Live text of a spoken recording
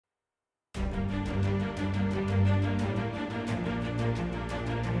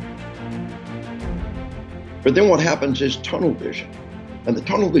But then what happens is tunnel vision. And the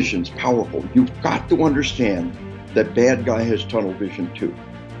tunnel vision is powerful. You've got to understand that bad guy has tunnel vision too.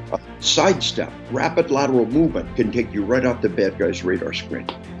 Sidestep, rapid lateral movement can take you right off the bad guy's radar screen.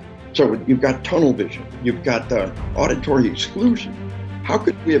 So you've got tunnel vision. You've got the auditory exclusion. How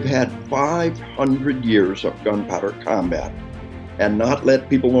could we have had 500 years of gunpowder combat and not let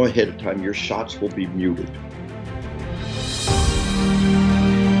people know ahead of time your shots will be muted?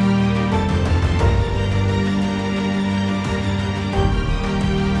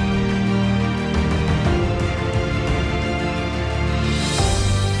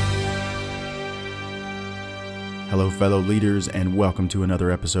 Hello, fellow leaders, and welcome to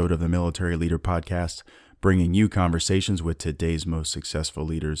another episode of the Military Leader Podcast, bringing you conversations with today's most successful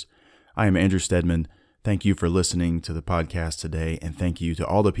leaders. I am Andrew Stedman. Thank you for listening to the podcast today, and thank you to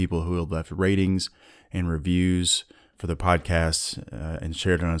all the people who have left ratings and reviews for the podcast and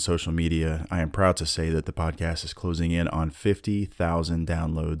shared it on social media. I am proud to say that the podcast is closing in on 50,000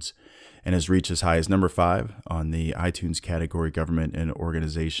 downloads and has reached as high as number 5 on the iTunes category, Government and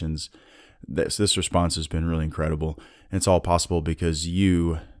Organizations. This response has been really incredible, and it's all possible because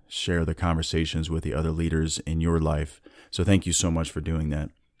you share the conversations with the other leaders in your life. So thank you so much for doing that.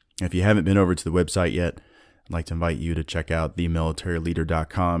 If you haven't been over to the website yet, I'd like to invite you to check out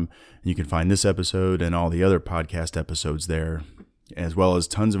themilitaryleader.com. You can find this episode and all the other podcast episodes there, as well as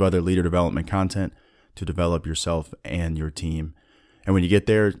tons of other leader development content to develop yourself and your team. And when you get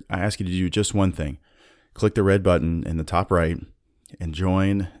there, I ask you to do just one thing. Click the red button in the top right and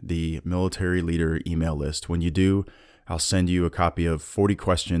join the Military Leader email list. When you do, I'll send you a copy of 40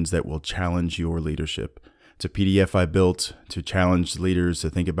 questions that will challenge your leadership. It's a PDF I built to challenge leaders to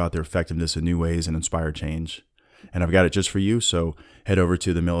think about their effectiveness in new ways and inspire change. And I've got it just for you, so head over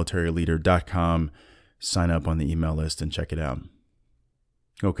to themilitaryleader.com, sign up on the email list, and check it out.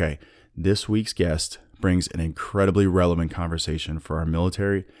 Okay, this week's guest brings an incredibly relevant conversation for our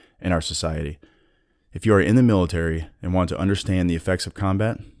military and our society. If you are in the military and want to understand the effects of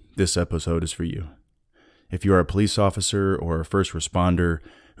combat, this episode is for you. If you are a police officer or a first responder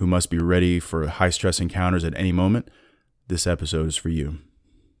who must be ready for high-stress encounters at any moment, this episode is for you.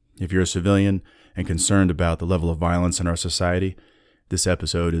 If you're a civilian and concerned about the level of violence in our society, this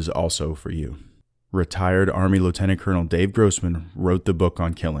episode is also for you. Retired Army Lieutenant Colonel Dave Grossman wrote the book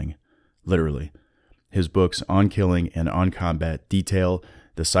on killing, literally. His books On Killing and On Combat detail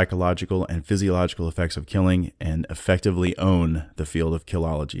the psychological and physiological effects of killing and effectively own the field of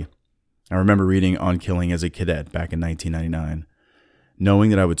killology. I remember reading On Killing as a cadet back in 1999. Knowing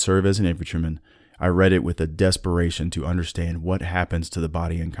that I would serve as an infantryman, I read it with a desperation to understand what happens to the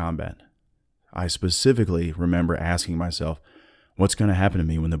body in combat. I specifically remember asking myself, what's going to happen to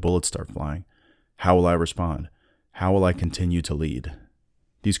me when the bullets start flying? How will I respond? How will I continue to lead?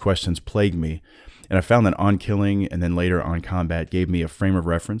 These questions plagued me, and I found that On Killing and then later On Combat gave me a frame of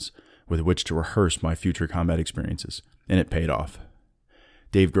reference with which to rehearse my future combat experiences, and it paid off.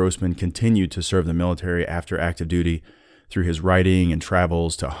 Dave Grossman continued to serve the military after active duty through his writing and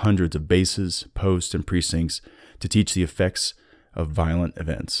travels to hundreds of bases, posts, and precincts to teach the effects of violent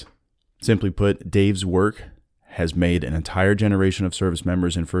events. Simply put, Dave's work has made an entire generation of service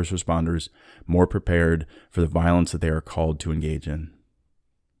members and first responders more prepared for the violence that they are called to engage in.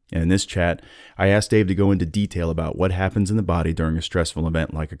 And in this chat, I asked Dave to go into detail about what happens in the body during a stressful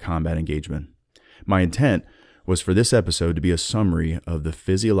event like a combat engagement. My intent was for this episode to be a summary of the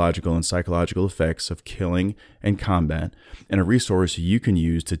physiological and psychological effects of killing and combat, and a resource you can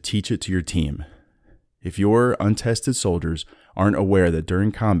use to teach it to your team. If your untested soldiers aren't aware that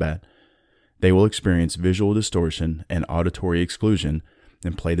during combat, they will experience visual distortion and auditory exclusion,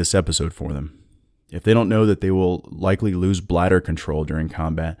 then play this episode for them. If they don't know that they will likely lose bladder control during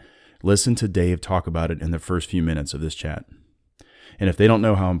combat, listen to Dave talk about it in the first few minutes of this chat. And if they don't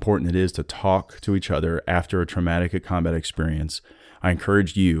know how important it is to talk to each other after a traumatic combat experience, I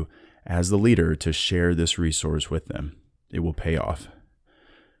encourage you, as the leader, to share this resource with them. It will pay off.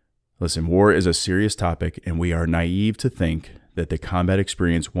 Listen, war is a serious topic, and we are naive to think that the combat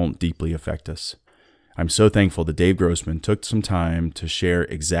experience won't deeply affect us. I'm so thankful that Dave Grossman took some time to share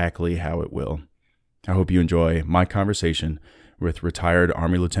exactly how it will. I hope you enjoy my conversation with retired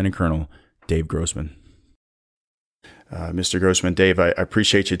Army Lieutenant Colonel Dave Grossman. Mr. Grossman, Dave, I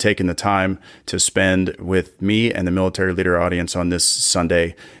appreciate you taking the time to spend with me and the Military Leader audience on this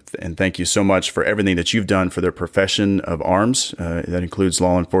Sunday. And thank you so much for everything that you've done for the profession of arms. That includes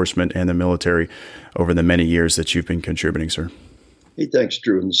law enforcement and the military over the many years that you've been contributing, sir. Hey, thanks,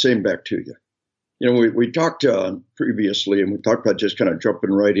 Drew, and the same back to you. You know, we talked previously, and we talked about just kind of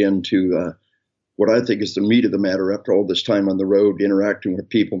jumping right into what I think is the meat of the matter after all this time on the road, interacting with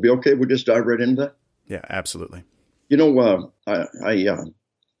people. Be okay, we'll just dive right into that? Yeah, absolutely. I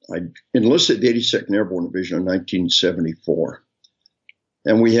enlisted the 82nd Airborne Division in 1974,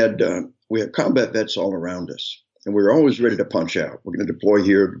 and we had combat vets all around us, and we were always ready to punch out. We're going to deploy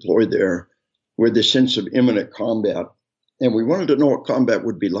here, deploy there, with this sense of imminent combat, and we wanted to know what combat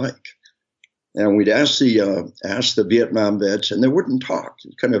would be like. And we'd ask the Vietnam vets, and they wouldn't talk.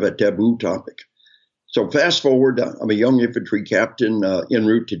 It's kind of a taboo topic. So fast forward, I'm a young infantry captain en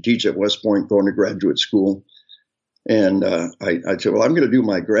route to teach at West Point, going to graduate school. And I said, well, I'm going to do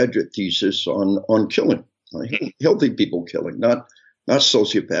my graduate thesis on killing, healthy people killing, not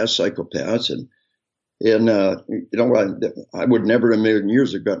sociopaths, psychopaths. And I would never in a million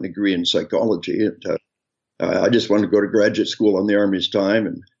years have gotten a degree in psychology. I just wanted to go to graduate school on the Army's time,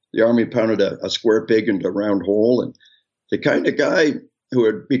 and the Army pounded a square peg into a round hole. And the kind of guy who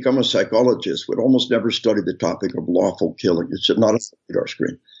had become a psychologist would almost never study the topic of lawful killing. It's not a radar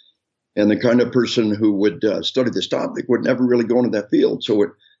screen. And the kind of person who would study this topic would never really go into that field. So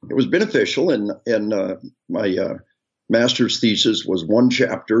it was beneficial. And my master's thesis was one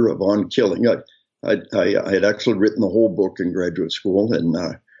chapter on killing. I had actually written the whole book in graduate school. And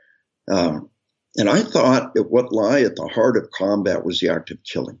I thought that what lay at the heart of combat was the act of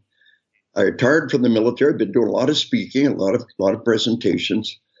killing. I retired from the military, been doing a lot of speaking, a lot of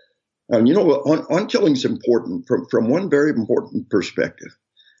presentations. And on killing is important from one very important perspective.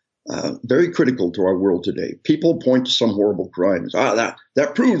 Very critical to our world today. People point to some horrible crimes. That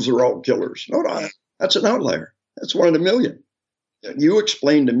proves they're all killers. No, that's an outlier. That's one in a million. You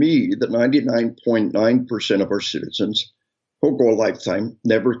explain to me that 99.9% of our citizens who go a lifetime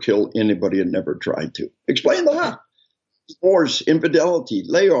never kill anybody and never try to. Explain that. Wars, infidelity,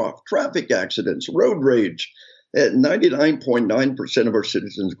 layoff, traffic accidents, road rage. 99.9% of our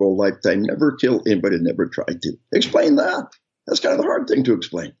citizens go a lifetime, never kill anybody and never try to. Explain that. That's kind of the hard thing to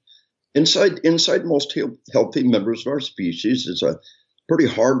explain. Inside most healthy members of our species is a pretty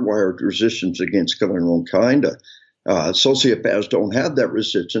hardwired resistance against killing their own kind. Sociopaths don't have that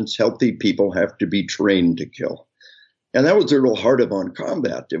resistance. Healthy people have to be trained to kill. And that was the real heart of on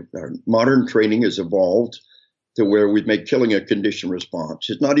combat. Modern training has evolved to where we make killing a condition response.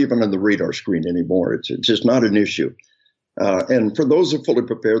 It's not even on the radar screen anymore. It's just not an issue. And for those who fully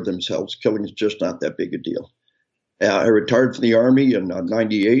prepared themselves, killing is just not that big a deal. I retired from the Army in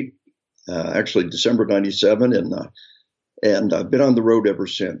 98. Actually December 97, and I've been on the road ever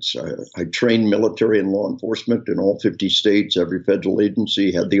since. I trained military and law enforcement in all 50 states, every federal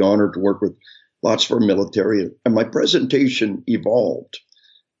agency, had the honor to work with lots of our military, and my presentation evolved.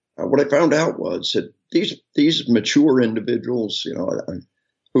 What I found out was that these mature individuals,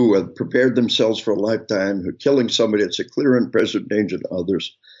 who have prepared themselves for a lifetime, who are killing somebody that's a clear and present danger to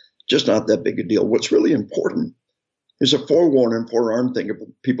others, just not that big a deal. What's really important is a forewarn and forearm thing of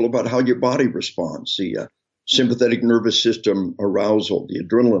people about how your body responds, the sympathetic nervous system arousal, the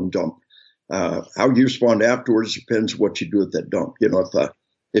adrenaline dump. How you respond afterwards depends what you do at that dump.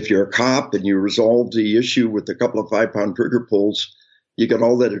 If you're a cop and you resolve the issue with a couple of 5-pound trigger pulls, you got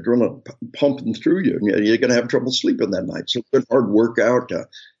all that adrenaline pumping through you. You're going to have trouble sleeping that night. So a good hard workout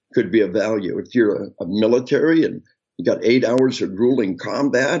could be of value. If you're a military and you got 8 hours of grueling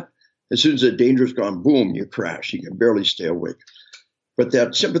combat, as soon as the danger's gone, boom, you crash. You can barely stay awake. But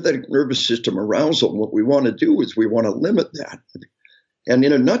that sympathetic nervous system arousal, what we want to do is we want to limit that. And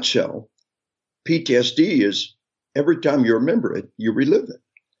in a nutshell, PTSD is every time you remember it, you relive it.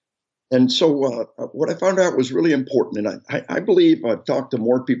 And so what I found out was really important. And I believe I've talked to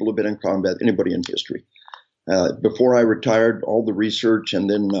more people who've been in combat than anybody in history. Before I retired, all the research, and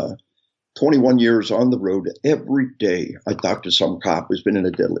then 21 years on the road, every day I talk to some cop who's been in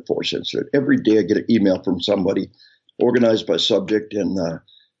a deadly force incident. Every day I get an email from somebody organized by subject. And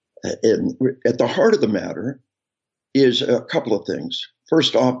at the heart of the matter is a couple of things.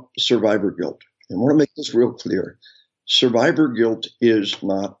 First off, survivor guilt. And I want to make this real clear. Survivor guilt is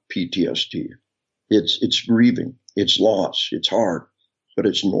not PTSD. It's grieving. It's loss. It's hard, but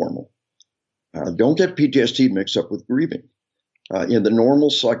it's normal. Don't get PTSD mixed up with grieving. In the normal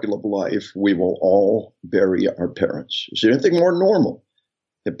cycle of life, we will all bury our parents. Is there anything more normal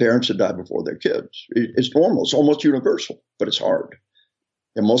than parents that die before their kids? It's normal. It's almost universal, but it's hard.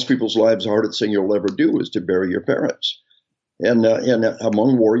 In most people's lives, the hardest thing you'll ever do is to bury your parents. And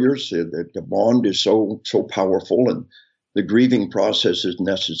among warriors, the bond is so powerful, and the grieving process is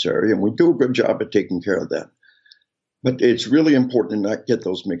necessary, and we do a good job at taking care of that. But it's really important to not get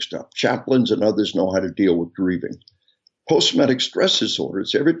those mixed up. Chaplains and others know how to deal with grieving. Post-traumatic stress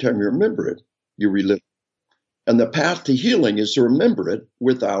disorders, every time you remember it, you relive it. And the path to healing is to remember it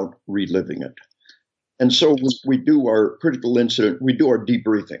without reliving it. And so we do our critical incident, we do our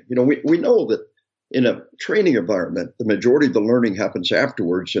debriefing. We know that in a training environment, the majority of the learning happens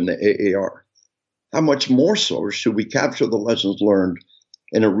afterwards in the AAR. How much more so should we capture the lessons learned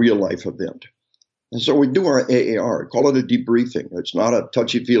in a real life event? And so we do our AAR, call it a debriefing. It's not a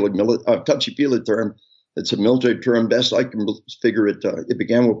touchy-feely term. It's a military term. Best I can figure it. It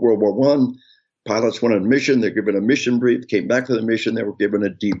began with World War I. Pilots went on a mission. They're given a mission brief. Came back to the mission. They were given a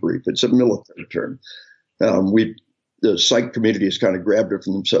debrief. It's a military term. The psych community has kind of grabbed it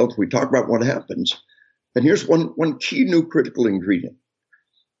for themselves. We talk about what happens. And here's one key new critical ingredient.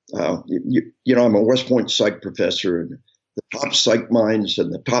 I'm a West Point psych professor, and the top psych minds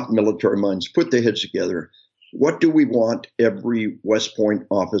and the top military minds put their heads together. What do we want every West Point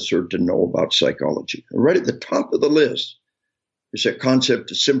officer to know about psychology? And right at the top of the list is a concept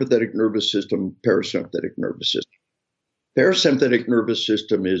of sympathetic nervous system, parasympathetic nervous system. Parasympathetic nervous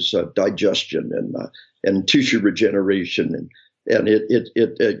system is digestion and tissue regeneration and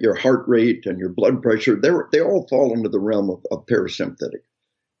your heart rate and your blood pressure. They all fall into the realm of parasympathetic.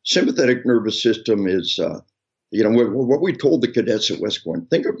 Sympathetic nervous system is, what we told the cadets at West Point.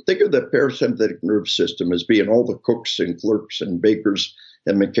 Think of the parasympathetic nervous system as being all the cooks and clerks and bakers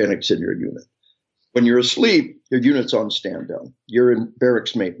and mechanics in your unit. When you're asleep, your unit's on stand down. You're in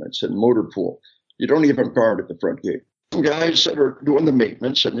barracks maintenance and motor pool. You don't even have a guard at the front gate. Guys that are doing the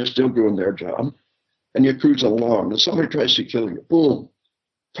maintenance and they're still doing their job, and you're cruising along, and somebody tries to kill you. Boom,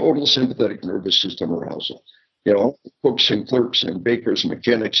 total sympathetic nervous system arousal. Cooks and clerks and bakers and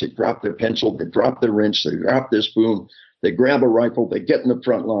mechanics, they drop their pencil, they drop their wrench, they drop their spoon, they grab a rifle, they get in the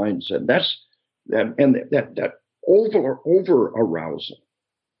front lines, and that over arousal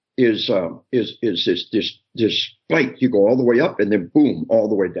is this spike. You go all the way up and then boom, all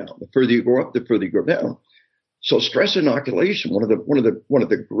the way down. The further you go up, the further you go down. So stress inoculation, one of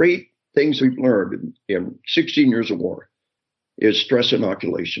the great things we've learned in 16 years of war is stress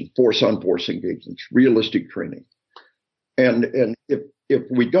inoculation, force on force engagements, realistic training. And if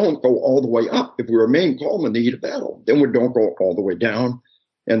we don't go all the way up, if we remain calm in the heat of battle, then we don't go all the way down,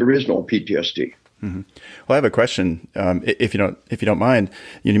 and there is no PTSD. Mm-hmm. Well, I have a question, if you don't mind.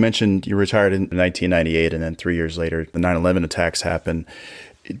 You mentioned you retired in 1998, and then 3 years later, the 9/11 attacks happened.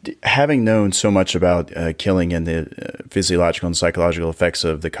 Having known so much about killing and the physiological and psychological effects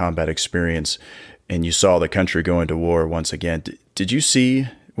of the combat experience, and you saw the country go into war once again, did you see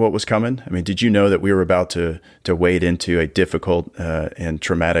what was coming? I mean, did you know that we were about to wade into a difficult and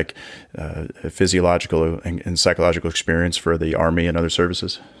traumatic physiological and psychological experience for the Army and other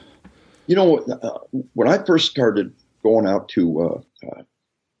services? When I first started going out to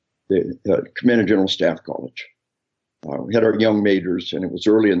the Command and General Staff College, we had our young majors, and it was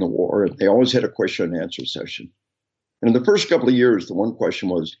early in the war, and they always had a question and answer session. And in the first couple of years, the one question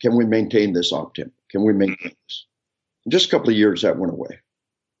was, can we maintain this op-temp? Can we maintain this? In just a couple of years, that went away.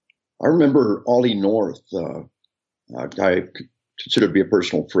 I remember Ollie North, a guy I considered to be a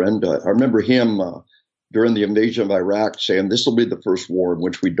personal friend. I remember him during the invasion of Iraq saying, this will be the first war in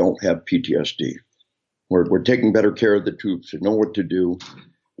which we don't have PTSD. We're taking better care of the troops. We know what to do.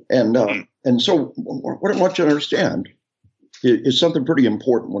 And so what I want you to understand is something pretty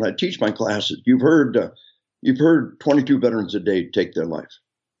important. When I teach my classes, you've heard 22 veterans a day take their life.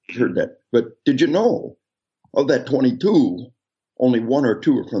 You've heard that. But did you know of that 22, only 1 or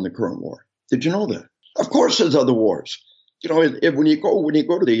 2 are from the current war? Did you know that? Of course, there's other wars. When you go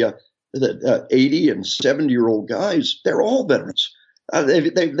to the 80 and 70-year-old guys, they're all veterans.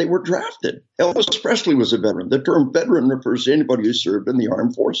 They were drafted. Elvis Presley was a veteran. The term veteran refers to anybody who served in the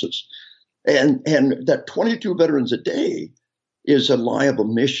armed forces. And that 22 veterans a day is a lie of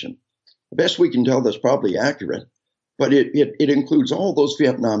omission. The best we can tell, that's probably accurate, but it includes all those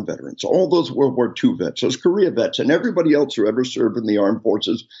Vietnam veterans, all those World War II vets, those Korea vets, and everybody else who ever served in the armed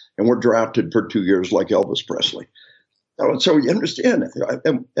forces and were drafted for 2 years like Elvis Presley. So you understand,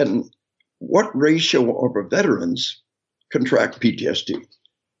 and what ratio of our veterans contract PTSD?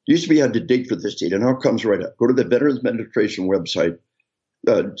 Used to be you had to dig for this data. Now it comes right up. Go to the Veterans Administration website,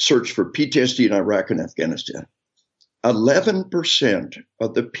 search for PTSD in Iraq and Afghanistan. 11%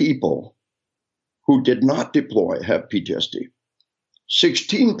 of the people who did not deploy have PTSD.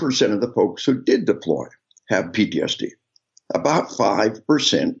 16% of the folks who did deploy have PTSD. About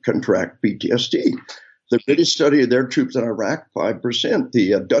 5% contract PTSD. The British study of their troops in Iraq, 5%.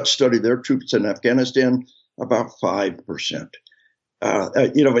 The Dutch study of their troops in Afghanistan, about 5%.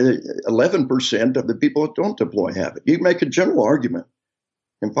 11% of the people that don't deploy have it. You can make a general argument,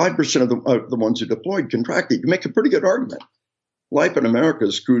 and 5% of the ones who deployed contracted. You make a pretty good argument. Life in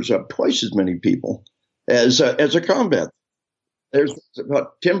America screws up twice as many people as a combat. There's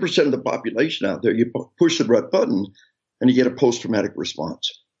about 10% of the population out there. You push the right button, and you get a post-traumatic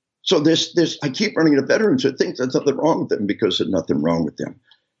response. So I keep running into veterans that think there's nothing wrong with them because there's nothing wrong with them.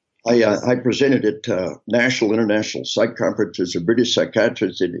 I presented at national, international psych conferences. A British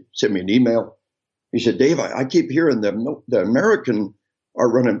psychiatrist sent me an email. He said, Dave, I keep hearing the American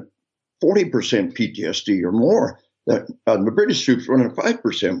are running 40% PTSD or more. The British troops running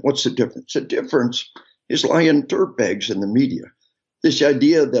 5%. What's the difference? The difference is lying dirtbags in the media. This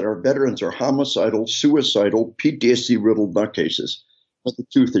idea that our veterans are homicidal, suicidal, PTSD-riddled nutcases. But the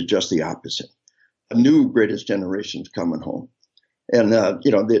truth is just the opposite. A new greatest generation's coming home. And,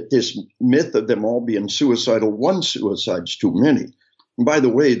 this myth of them all being suicidal, one suicide's too many. And by the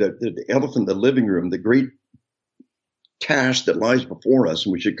way, the elephant in the living room, the great task that lies before us,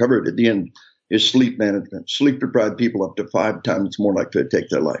 and we should cover it at the end, is sleep management. Sleep-deprived people up to 5 times more likely to take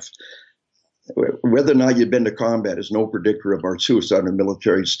their life. Whether or not you've been to combat is no predictor of our suicide in the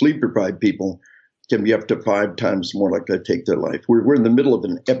military. Sleep-deprived people can be up to 5 times more likely to take their life. We're in the middle of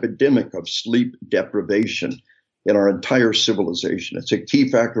an epidemic of sleep deprivation in our entire civilization. It's a key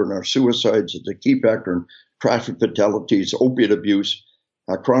factor in our suicides. It's a key factor in traffic fatalities, opiate abuse.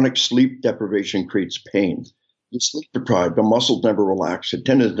 Chronic sleep deprivation creates pain. You're sleep deprived, the muscles never relax, the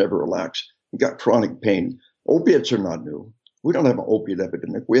tendons never relax. You got chronic pain. Opiates are not new. We don't have an opiate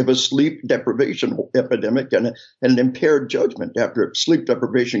epidemic. We have a sleep deprivation epidemic and an impaired judgment. After sleep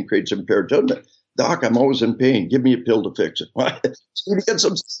deprivation creates impaired judgment. Doc, I'm always in pain. Give me a pill to fix it. You need to get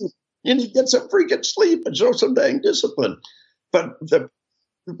some sleep. You need to get some freaking sleep and show some dang discipline. But the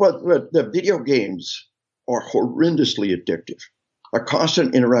video games are horrendously addictive. A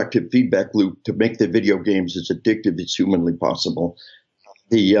constant interactive feedback loop to make the video games as addictive as humanly possible.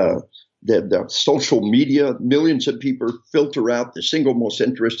 The social media, millions of people filter out the single most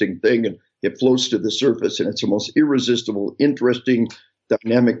interesting thing, and it floats to the surface, and it's the most irresistible, interesting,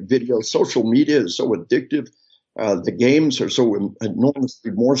 dynamic video. Social media is so addictive. The games are so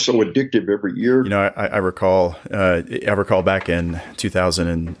enormously more so addictive every year. I recall back in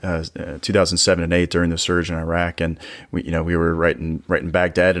 2007 and 2008 during the surge in Iraq, and we were right in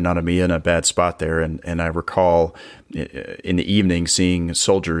Baghdad and Anamia in a bad spot there, and I recall in the evening seeing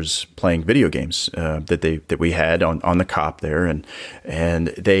soldiers playing video games that we had on the COP there, and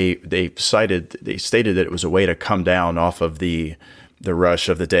they stated that it was a way to come down off of the rush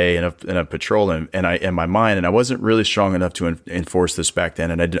of the day and a patrol, and I in my mind, and I wasn't really strong enough to enforce this back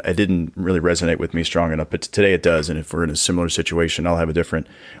then, and I didn't really resonate with me strong enough, but today it does. And if we're in a similar situation, I'll have a different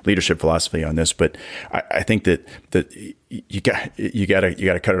leadership philosophy on this. But I think that you got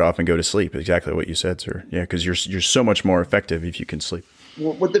to cut it off and go to sleep. Exactly what you said, sir. Yeah, because you're so much more effective if you can sleep.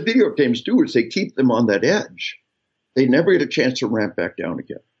 Well, what the video games do is they keep them on that edge. They never get a chance to ramp back down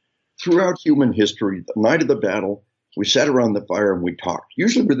again. Throughout human history, the night of the battle, we sat around the fire and we talked,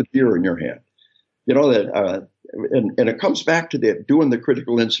 usually with a beer in your hand. And it comes back to doing the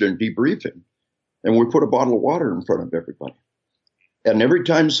critical incident debriefing. And we put a bottle of water in front of everybody. And every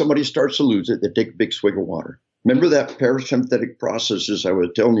time somebody starts to lose it, they take a big swig of water. Remember that parasympathetic processes I was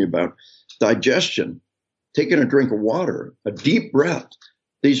telling you about? Digestion, taking a drink of water, a deep breath.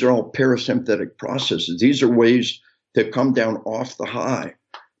 These are all parasympathetic processes. These are ways to come down off the high.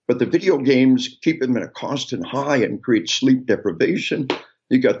 But the video games keep them at a constant high and create sleep deprivation.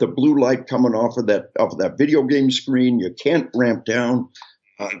 You got the blue light coming off of that video game screen. You can't ramp down.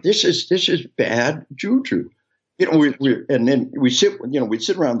 This is bad juju. We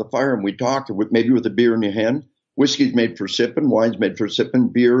sit around the fire and we talk maybe with a beer in your hand. Whiskey's made for sipping, wine's made for sipping,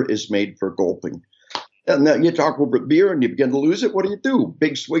 beer is made for gulping. And then you talk over beer and you begin to lose it. What do?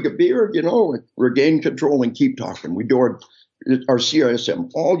 Big swig of beer, regain control and keep talking. We do our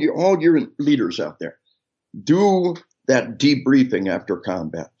CISM, all your leaders out there, do that debriefing after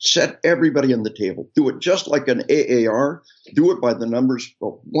combat. Set everybody on the table. Do it just like an AAR. Do it by the numbers.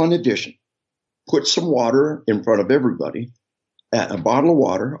 Well, one addition. Put some water in front of everybody, a bottle of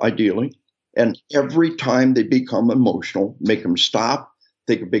water, ideally, and every time they become emotional, make them stop,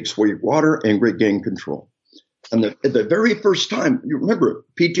 take a big swig of water, and regain control. And the very first time, you remember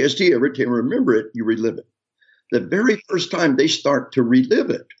PTSD, every time you remember it, you relive it. The very first time they start to relive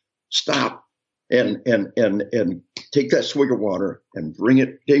it, stop and take that swig of water and bring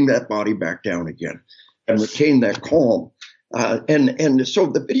that body back down again and retain that calm. And so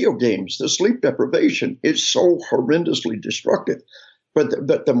the video games, the sleep deprivation is so horrendously destructive.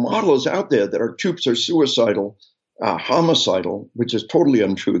 But the model is out there that our troops are suicidal, homicidal, which is totally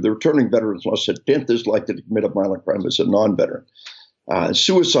untrue. The returning veterans less than a tenth as likely to commit a violent crime as a non-veteran.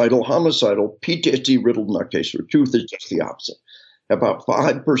 Suicidal, homicidal, PTSD-riddled nutcase. The truth is just the opposite. About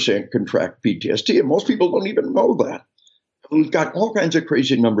 5% contract PTSD, and most people don't even know that. We've got all kinds of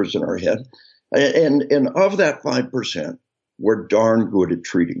crazy numbers in our head. And of that 5%, we're darn good at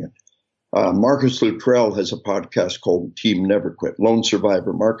treating it. Marcus Luttrell has a podcast called Team Never Quit. Lone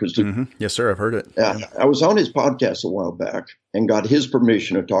survivor, Marcus Luttrell. Yes, sir. I've heard it. I was on his podcast a while back and got his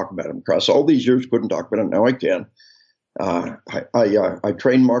permission to talk about him. Across all these years, couldn't talk about him. Now I can. I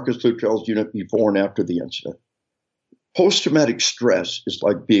trained Marcus Luttrell's unit before and after the incident. Post-traumatic stress is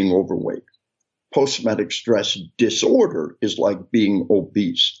like being overweight. Post-traumatic stress disorder is like being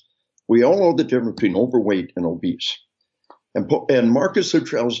obese. We all know the difference between overweight and obese. And Marcus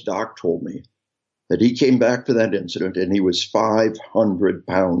Luttrell's doc told me that he came back for that incident and he was 500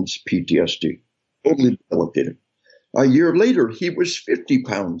 pounds PTSD, totally debilitated. A year later, he was 50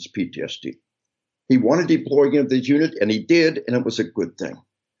 pounds PTSD. He wanted to deploy into this unit, and he did, and it was a good thing.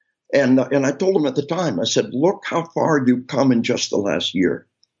 And I told him at the time, I said, look how far you've come in just the last year.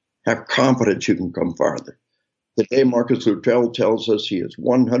 Have confidence you can come farther. Today, Marcus Luttrell tells us he is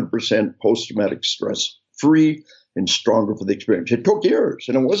 100% post-traumatic stress free and stronger for the experience. It took years,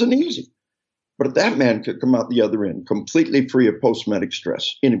 and it wasn't easy. But if that man could come out the other end completely free of post-traumatic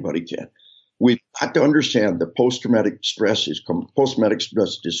stress, anybody can. We've got to understand that post-traumatic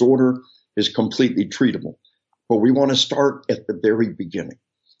stress disorder is completely treatable. But we want to start at the very beginning.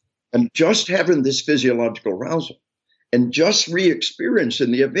 And just having this physiological arousal and just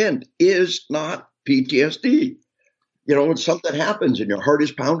re-experiencing the event is not PTSD. You know, when something happens and your heart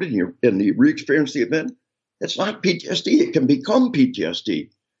is pounding and you re-experience the event, it's not PTSD. It can become PTSD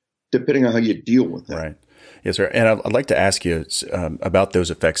depending on how you deal with it. Right. Yes, sir. And I'd like to ask you about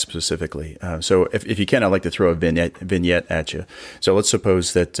those effects specifically. So if you can, I'd like to throw a vignette at you. So let's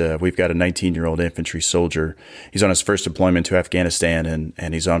suppose that we've got a 19-year-old infantry soldier. He's on his first deployment to Afghanistan,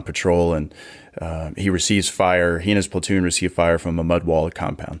 and he's on patrol, and he receives fire. He and his platoon receive fire from a mud wall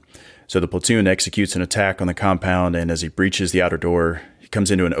compound. So the platoon executes an attack on the compound, and as he breaches the outer door, he comes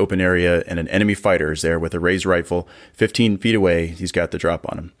into an open area, and an enemy fighter is there with a raised rifle. 15 feet away, he's got the drop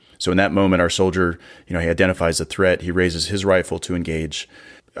on him. So in that moment, our soldier, he identifies the threat. He raises his rifle to engage.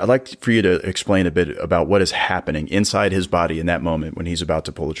 I'd like for you to explain a bit about what is happening inside his body in that moment when he's about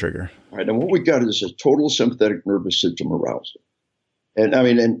to pull the trigger. All right, and what we got is a total sympathetic nervous system arousal. And I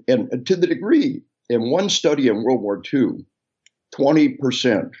mean, and to the degree, in one study in World War II,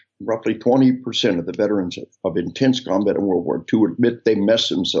 20%, roughly 20% of the veterans of intense combat in World War II admit they messed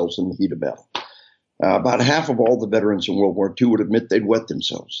themselves in the heat of battle. About half of all the veterans in World War II would admit they'd wet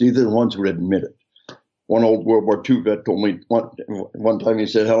themselves. These are the ones who would admit it. One old World War II vet told me one time, he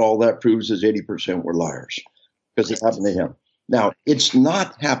said, hell, all that proves is 80% were liars because it happened to him. Now, it's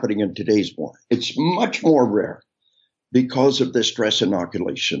not happening in today's war. It's much more rare because of the stress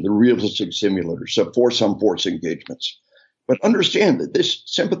inoculation, the realistic simulators, the force-on-force engagements. But understand that this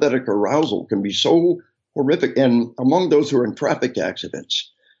sympathetic arousal can be so horrific. And among those who are in traffic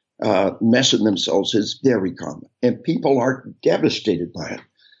accidents, messing themselves is very common, and people are devastated by it.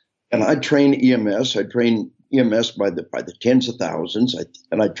 And I train EMS. I train EMS by the tens of thousands,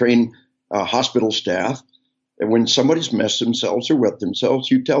 and I train hospital staff. And when somebody's messed themselves or wet themselves,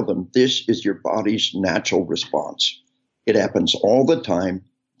 you tell them this is your body's natural response. It happens all the time.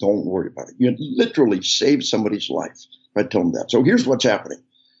 Don't worry about it. You literally save somebody's life by telling them that. So here's what's happening: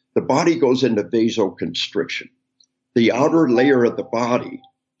 the body goes into vasoconstriction. The outer layer of the body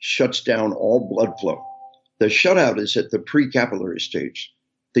shuts down all blood flow. The shutout is at the precapillary stage.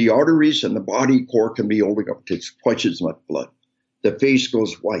 The arteries and the body core can be holding up to twice as much blood. The face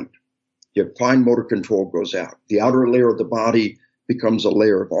goes white. Your fine motor control goes out. The outer layer of the body becomes a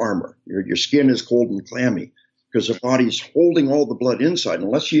layer of armor. Your skin is cold and clammy because the body's holding all the blood inside.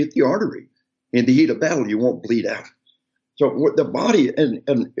 Unless you hit the artery in the heat of battle, you won't bleed out. So what the body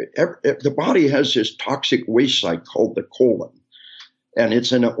the body has this toxic waste site called the colon. And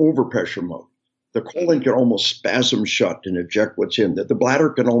it's in an overpressure mode. The colon can almost spasm shut and eject what's in there. The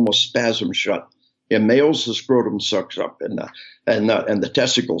bladder can almost spasm shut. In males, the scrotum sucks up, and the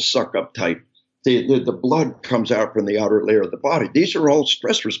testicles suck up tight. The blood comes out from the outer layer of the body. These are all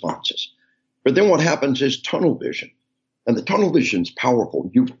stress responses. But then what happens is tunnel vision, and the tunnel vision is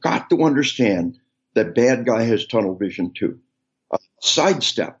powerful. You've got to understand that bad guy has tunnel vision too.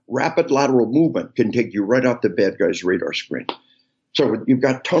 Sidestep, rapid lateral movement can take you right off the bad guy's radar screen. So you've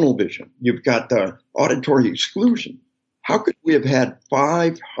got tunnel vision. You've got the auditory exclusion. How could we have had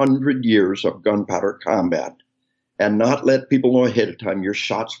 500 years of gunpowder combat and not let people know ahead of time your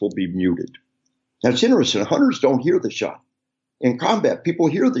shots will be muted? That's interesting. Hunters don't hear the shot. In combat, people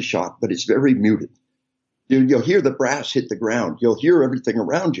hear the shot, but it's very muted. You'll hear the brass hit the ground. You'll hear everything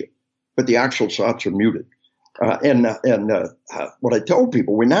around you, but the actual shots are muted. What I tell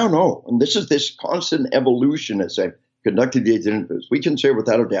people, we now know, and this is this constant evolution as I conducted these interviews, we can say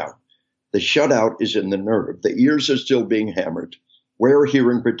without a doubt The shutout is in the nerve. The ears are still being hammered. Wear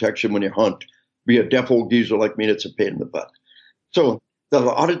hearing protection when you hunt. Be a deaf old geezer like me, it's a pain in the butt. So the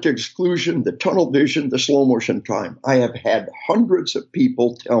auditory exclusion, the tunnel vision, the slow motion time. I have had hundreds of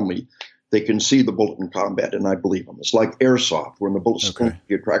people tell me they can see the bullet in combat, and I believe them. It's like airsoft, when the bullets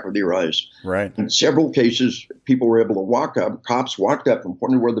you track with your eyes. Right. In several cases, people were able to walk up, cops walked up and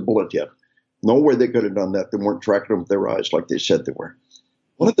pointed where the bullet hit. No way they could have done that. They weren't tracking them with their eyes like they said they were.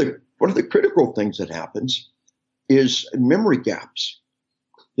 One of the critical things that happens is memory gaps.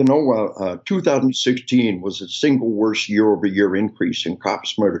 2016 was the single worst year-over-year increase in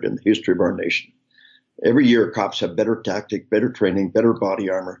cops murdered in the history of our nation. Every year, cops have better tactic, better training, better body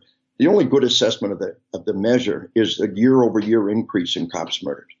armor. The only good assessment of the measure is the year-over-year increase in cops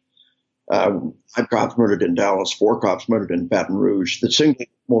murdered. 5 cops murdered in Dallas, 4 cops murdered in Baton Rouge. The single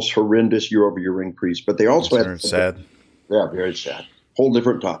most horrendous year-over-year increase. But they also had very sad. Yeah, very sad. Whole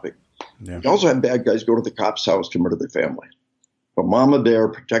different topic. Yeah. They also had bad guys go to the cop's house to murder their family. But mama bear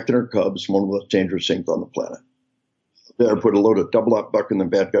protecting her cubs, one of the most dangerous things on the planet. Bear put a load of double-up buck in the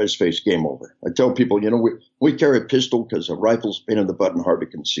bad guy's face, game over. I tell people, we carry a pistol because a rifle's pain in the butt and hard to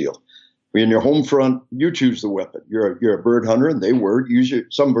conceal. In your home front, you choose the weapon. You're a bird hunter, and they were.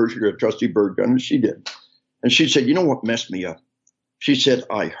 Some version of a trusty bird gun, and she did. And she said, you know what messed me up? She said,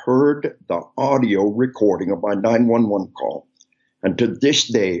 I heard the audio recording of my 911 call. And to this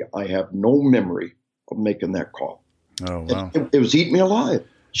day, I have no memory of making that call. Oh, wow. It was eating me alive.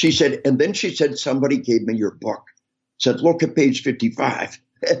 She said, and then she said, somebody gave me your book. Said, look at page 55.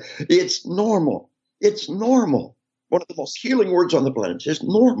 It's normal. It's normal. One of the most healing words on the planet is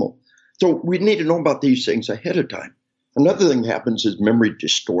normal. So we need to know about these things ahead of time. Another thing happens is memory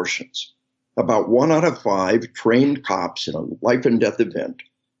distortions. About 1 out of 5 trained cops in a life and death event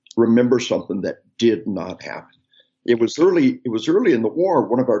remember something that did not happen. It was early in the war.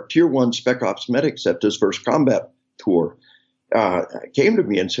 One of our tier 1 spec ops medics at his first combat tour came to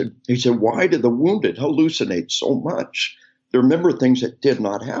me and said, why do the wounded hallucinate so much? They remember things that did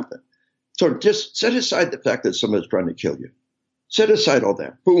not happen. So just set aside the fact that somebody's trying to kill you. Set aside all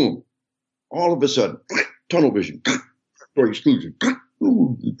that. Boom. All of a sudden, tunnel vision, or exclusion,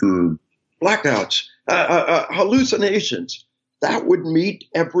 blackouts, hallucinations. That would meet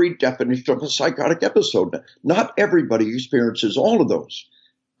every definition of a psychotic episode. Not everybody experiences all of those,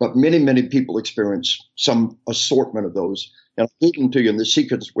 but many, many people experience some assortment of those. And I'll give them to you in the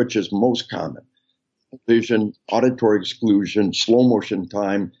sequence which is most common. Vision, auditory exclusion, slow motion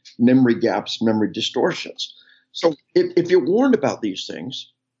time, memory gaps, memory distortions. So if you're warned about these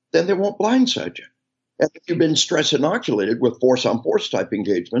things, then they won't blindside you. And if you've been stress inoculated with force-on-force type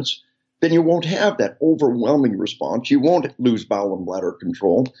engagements, then you won't have that overwhelming response. You won't lose bowel and bladder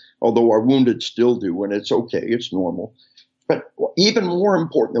control, although our wounded still do, and it's okay, it's normal. But even more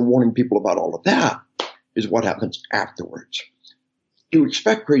important than warning people about all of that is what happens afterwards. You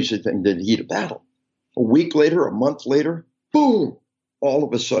expect crazy things in the heat of battle. A week later, a month later, boom, all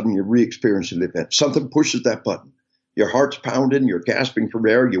of a sudden you're re-experiencing the event. Something pushes that button. Your heart's pounding, you're gasping for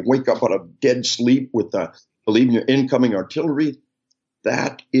air, you wake up out of dead sleep with believing you're incoming artillery.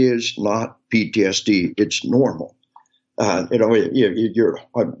 That is not PTSD. It's normal. One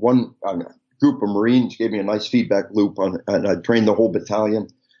group of Marines gave me a nice feedback loop and I trained the whole battalion.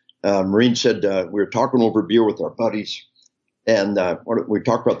 Marine said, we were talking over beer with our buddies, and we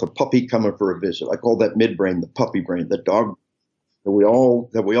talked about the puppy coming for a visit. I call that midbrain the puppy brain, the dog that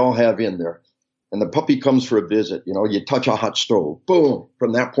we all have in there. And the puppy comes for a visit. You touch a hot stove, boom.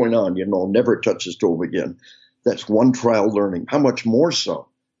 From that point on, never touch the stove again. That's one trial learning. How much more so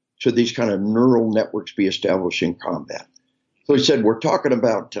should these kind of neural networks be established in combat? So he said, we're talking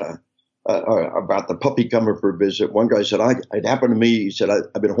about the puppy coming for a visit. One guy said, it happened to me. He said,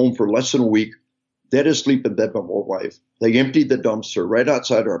 I've been home for less than a week, dead asleep in bed with my wife. They emptied the dumpster right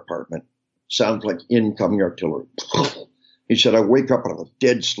outside our apartment. Sounds like incoming artillery. He said, I wake up out of a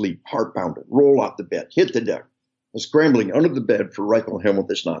dead sleep, heart pounding, roll out the bed, hit the deck. I'm scrambling under the bed for a rifle and helmet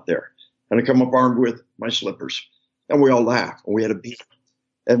that's not there. And I come up armed with my slippers. And we all laugh. And we had a beat.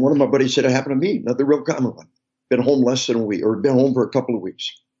 And one of my buddies said, it happened to me. Another real common one. Been home less than a week, or been home for a couple of weeks.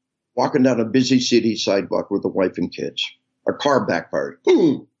 Walking down a busy city sidewalk with a wife and kids. A car backfired.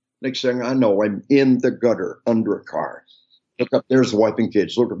 Boom. Next thing I know, I'm in the gutter under a car. Look up, there's the wife and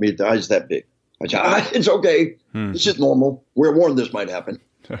kids. Look at me, the eyes that big. I said, it's okay. This is normal. We're warned this might happen.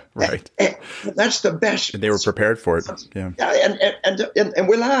 Right. And that's the best. And they were prepared for it. Yeah. And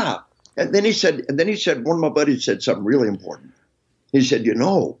we laugh. And then he said, one of my buddies said something really important. He said,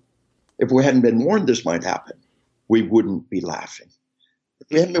 if we hadn't been warned this might happen, we wouldn't be laughing.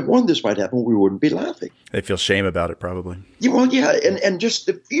 we hadn't been warned this might happen, we wouldn't be laughing. They feel shame about it, probably. Yeah, well, yeah, and just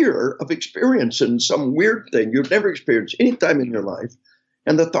the fear of experiencing some weird thing you've never experienced any time in your life,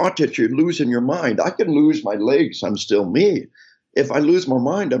 and the thought that you're losing your mind. I can lose my legs, I'm still me. If I lose my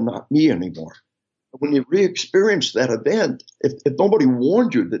mind, I'm not me anymore. When you re-experience that event, if nobody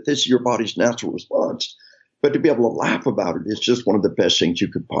warned you that this is your body's natural response, but to be able to laugh about it is just one of the best things you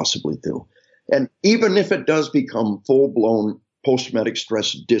could possibly do. And even if it does become full-blown post-traumatic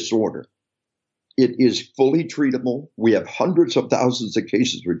stress disorder, it is fully treatable. We have hundreds of thousands of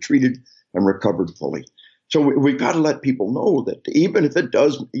cases were treated and recovered fully. So we've got to let people know that even if it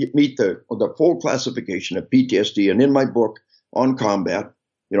does meet the full classification of PTSD, and in my book on combat,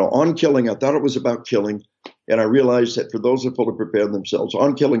 on killing, I thought it was about killing. And I realized that for those that fully prepare themselves,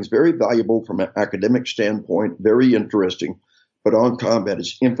 on killing is very valuable from an academic standpoint, very interesting. But on combat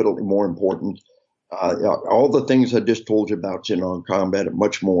is infinitely more important. All the things I just told you about in on combat and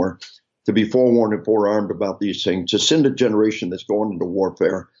much more. To be forewarned and forearmed about these things. To send a generation that's going into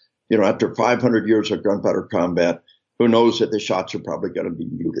warfare, after 500 years of gunpowder combat, who knows that the shots are probably going to be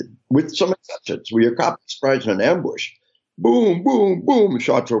muted. With some exceptions, where you're caught by surprise in an ambush, boom, boom, boom,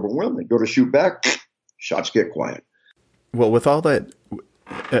 shots overwhelming. Go to shoot back, shots get quiet. Well, with all that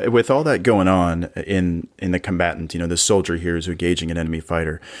going on in the combatant, the soldier here is engaging an enemy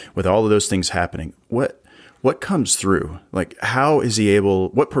fighter. With all of those things happening, what comes through? Like, how is he able?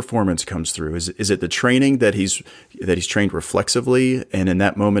 What performance comes through? Is it the training that he's trained reflexively, and in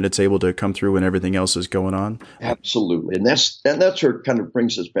that moment it's able to come through when everything else is going on? Absolutely, and that's what kind of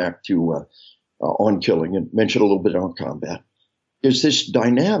brings us back to on killing, and mentioned a little bit on combat. Is this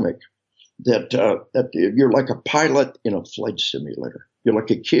dynamic that you're like a pilot in a flight simulator. You're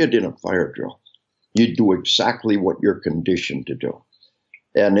like a kid in a fire drill. You do exactly what you're conditioned to do.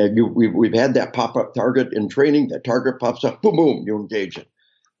 And we've had that pop-up target in training. That target pops up, boom, boom, you engage it.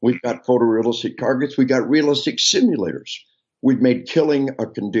 We've got photorealistic targets. We got realistic simulators. We've made killing a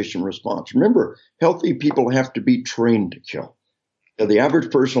conditioned response. Remember, healthy people have to be trained to kill. Now, the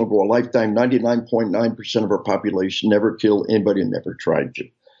average person will go a lifetime, 99.9% of our population never kill anybody and never tried to.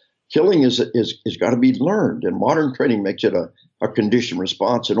 Killing is got to be learned, and modern training makes it a conditioned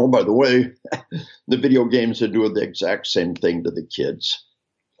response. And oh, by the way, the video games are doing the exact same thing to the kids.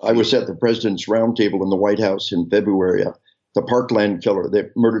 I was at the president's roundtable in the White House in February. The Parkland killer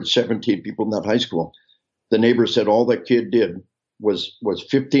that murdered 17 people in that high school. The neighbor said all that kid did was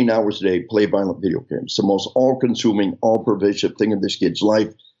 15 hours a day play violent video games. The most all-consuming, all-pervasive thing in this kid's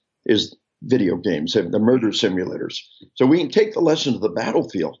life is video games and the murder simulators. So we can take the lesson to the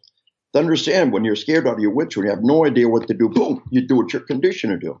battlefield to understand when you're scared out of your wits, when you have no idea what to do, boom, you do what you're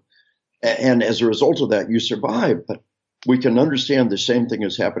conditioned to do. And as a result of that, you survive. But we can understand the same thing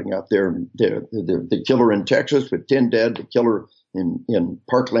is happening out there. The killer in Texas with 10 dead, the killer in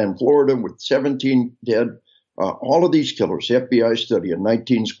Parkland, Florida with 17 dead. All of these killers, the FBI study of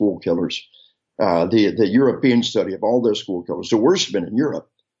 19 school killers, the European study of all their school killers. The worst have been in Europe.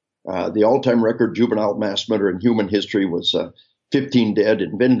 The all-time record juvenile mass murder in human history was 15 dead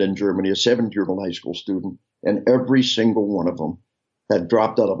in Minden, Germany, a 17-year-old high school student. And every single one of them had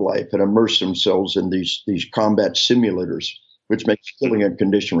dropped out of life and immersed themselves in these combat simulators, which makes killing a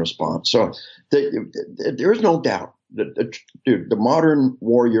conditioned response. So there is no doubt that the modern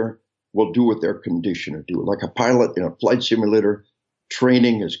warrior will do what they're conditioned to do. Like a pilot in a flight simulator,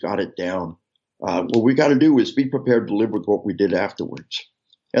 training has got it down. What we got to do is be prepared to live with what we did afterwards.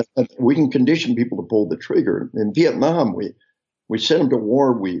 And we can condition people to pull the trigger. In Vietnam, we sent them to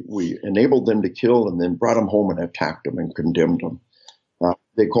war, we enabled them to kill, and then brought them home and attacked them and condemned them.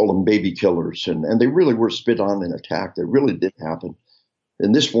 They called them baby killers, and they really were spit on and attacked. It really did happen.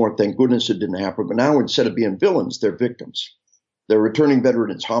 In this war, thank goodness it didn't happen. But now instead of being villains, they're victims. They're returning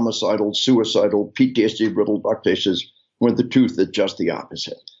veterans, homicidal, suicidal, PTSD-riddled cases, when the truth is just the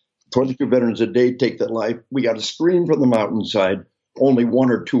opposite. 22 veterans a day take their life. We got to scream from the mountainside. Only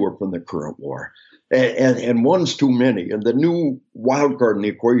one or two are from the current war. And one's too many. And the new wild card in the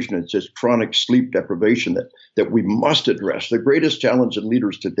equation is this chronic sleep deprivation that we must address. The greatest challenge in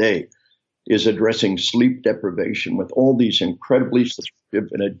leaders today is addressing sleep deprivation with all these incredibly seductive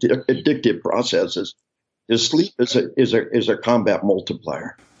and addictive processes. Sleep is a combat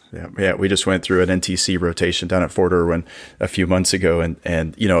multiplier. Yeah. We just went through an NTC rotation down at Fort Irwin a few months ago, and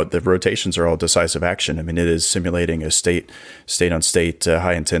the rotations are all decisive action. I mean, it is simulating a state on state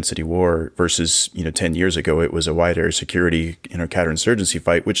high intensity war versus 10 years ago it was a wide area security counterinsurgency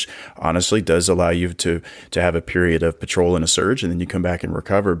fight, which honestly does allow you to have a period of patrol and a surge, and then you come back and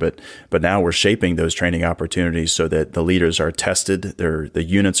recover. But now we're shaping those training opportunities so that the leaders are tested, the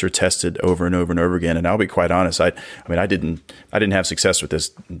units are tested over and over and over again. And I'll be quite honest, I didn't have success with this,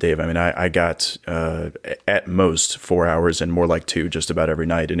 Dave. I mean, I got at most 4 hours and more like 2 just about every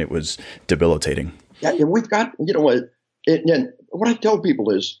night, and it was debilitating. Yeah, and we've got, and what I tell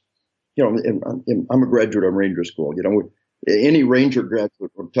people is, I'm a graduate of Ranger School. Any Ranger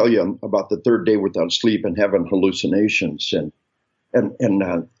graduate will tell you about the third day without sleep and having hallucinations and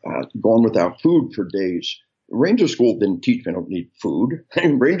going without food for days. Ranger School didn't teach me I don't need food.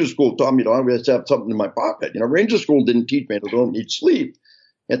 Ranger School taught me I always have something in my pocket. Ranger School didn't teach me I don't need sleep.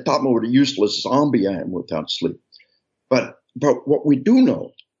 It taught me what a useless zombie I am without sleep. But what we do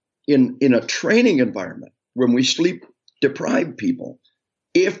know in a training environment, when we sleep deprive people,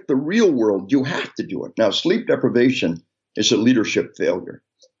 if the real world, you have to do it. Now, sleep deprivation is a leadership failure.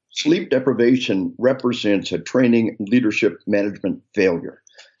 Sleep deprivation represents a training leadership management failure.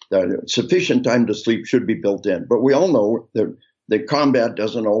 Sufficient time to sleep should be built in. But we all know that combat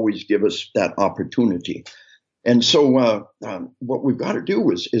doesn't always give us that opportunity. And so what we've got to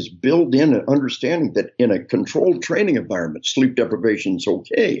do is build in an understanding that in a controlled training environment, sleep deprivation is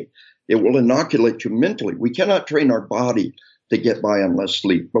okay. It will inoculate you mentally. We cannot train our body to get by on less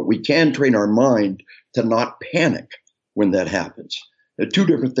sleep, but we can train our mind to not panic when that happens. There are two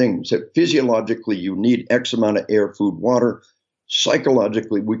different things. That physiologically, you need X amount of air, food, water.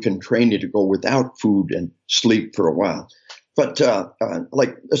 Psychologically, we can train you to go without food and sleep for a while. But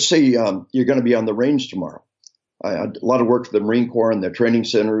let's say you're going to be on the range tomorrow. I had a lot of work for the Marine Corps and their training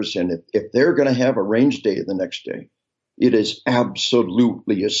centers. And if they're going to have a range day the next day, it is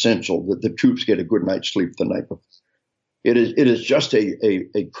absolutely essential that the troops get a good night's sleep the night before. It is just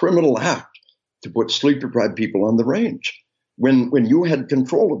a criminal act to put sleep-deprived people on the range when you had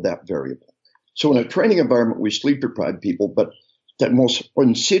control of that variable. So in a training environment, we sleep-deprive people, but the most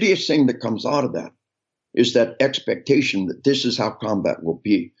insidious thing that comes out of that is that expectation that this is how combat will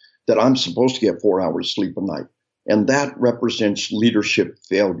be, that I'm supposed to get 4 hours sleep a night. And that represents leadership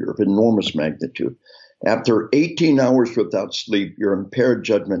failure of enormous magnitude. After 18 hours without sleep, your impaired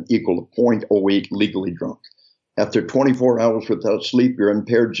judgment equal to 0.08 legally drunk. After 24 hours without sleep, your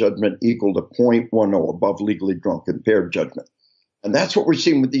impaired judgment equal to 0.10 above legally drunk, impaired judgment. And that's what we're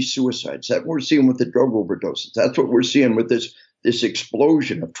seeing with these suicides. That's what we're seeing with the drug overdoses. That's what we're seeing with this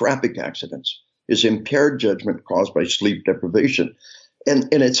explosion of traffic accidents, is impaired judgment caused by sleep deprivation.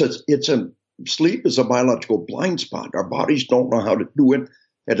 And sleep is a biological blind spot. Our bodies don't know how to do it.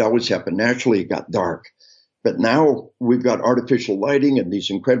 It always happened naturally. It got dark. But now we've got artificial lighting and these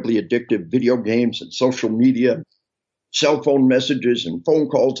incredibly addictive video games and social media, cell phone messages and phone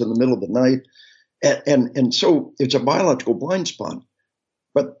calls in the middle of the night. And so it's a biological blind spot.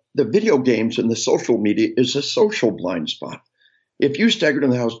 But the video games and the social media is a social blind spot. If you stagger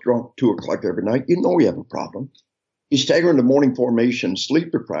in the house drunk 2 o'clock every night, you know you have a problem. You stagger into morning formation,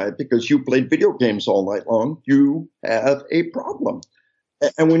 sleep deprived because you played video games all night long, you have a problem.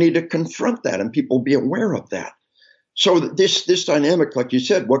 And we need to confront that and people be aware of that. So this dynamic, like you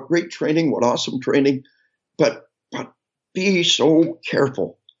said, what great training, what awesome training, but be so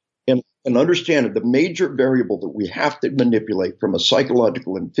careful and understand that the major variable that we have to manipulate from a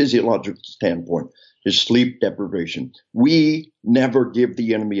psychological and physiological standpoint is sleep deprivation. We never give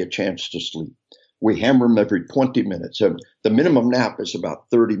the enemy a chance to sleep. We hammer them every 20 minutes. The minimum nap is about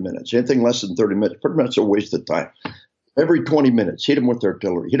 30 minutes. Anything less than 30 minutes, pretty much a waste of time. Every 20 minutes, hit him with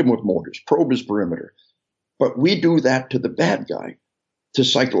artillery, hit him with mortars, probe his perimeter. But we do that to the bad guy to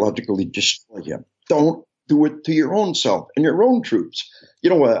psychologically destroy him. Don't do it to your own self and your own troops.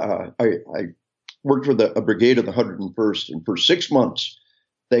 I worked with a brigade of the 101st, and for 6 months,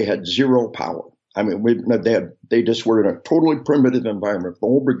 they had zero power. I mean, they just were in a totally primitive environment, the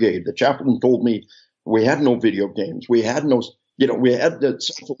whole brigade. The chaplain told me we had no video games. We had no, we had the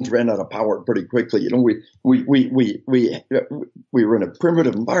cell phones ran out of power pretty quickly. We were in a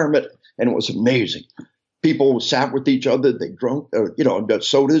primitive environment, and it was amazing. People sat with each other. They drank, got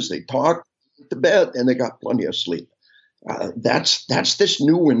sodas. They talked, went to bed, and they got plenty of sleep. That's this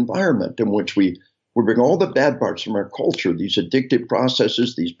new environment in which we bring all the bad parts from our culture, these addictive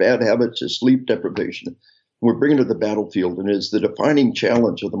processes, these bad habits, this sleep deprivation. We're bringing it to the battlefield, and it's the defining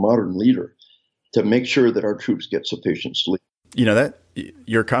challenge of the modern leader to make sure that our troops get sufficient sleep. That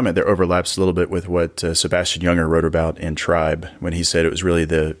your comment there overlaps a little bit with what Sebastian Junger wrote about in Tribe, when he said it was really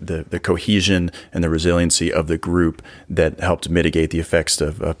the cohesion and the resiliency of the group that helped mitigate the effects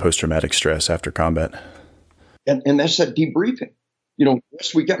of post-traumatic stress after combat. And that's that debriefing.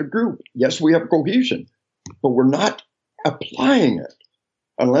 Yes, we got a group. Yes, we have cohesion, but we're not applying it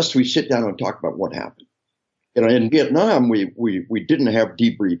unless we sit down and talk about what happened. In Vietnam, we didn't have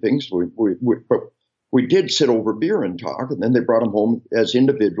debriefings, but we did sit over beer and talk, and then they brought them home as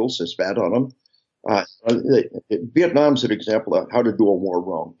individuals. They spat on them. Vietnam's an example of how to do a war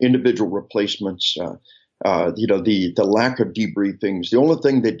wrong. Individual replacements, the lack of debriefings. The only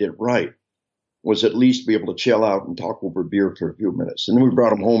thing they did right was at least be able to chill out and talk over beer for a few minutes. And then we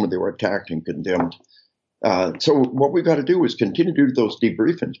brought them home and they were attacked and condemned. So what we've got to do is continue to do those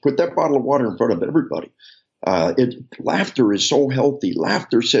debriefings. Put that bottle of water in front of everybody. Laughter is so healthy.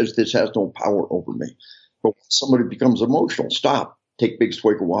 Laughter says this has no power over me. But when somebody becomes emotional, stop. Take a big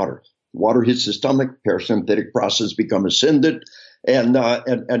swig of water. Water hits the stomach, parasympathetic process become ascendant, and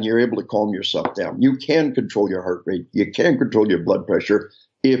you're able to calm yourself down. You can control your heart rate. You can control your blood pressure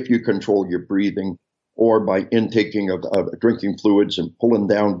if you control your breathing, or by intaking of drinking fluids and pulling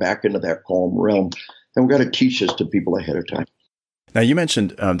down back into that calm realm. And we've got to teach this to people ahead of time. Now, you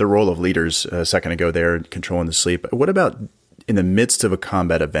mentioned the role of leaders a second ago there, controlling the sleep. What about in the midst of a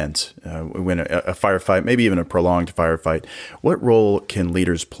combat event, when a firefight, maybe even a prolonged firefight? What role can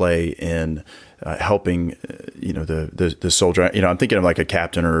leaders play in helping, the soldier? I'm thinking of like a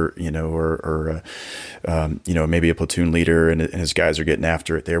captain or maybe a platoon leader, and his guys are getting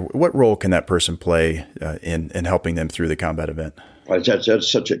after it there. What role can that person play in helping them through the combat event?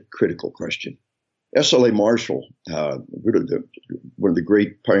 That's such a critical question. S.L.A. Marshall, one of the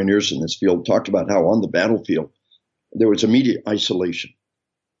great pioneers in this field, talked about how on the battlefield there was immediate isolation.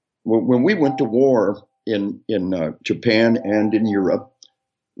 When we went to war in Japan and in Europe,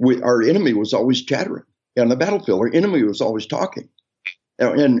 our enemy was always chattering. On the battlefield, our enemy was always talking.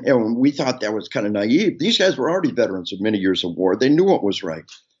 And we thought that was kind of naive. These guys were already veterans of many years of war. They knew what was right.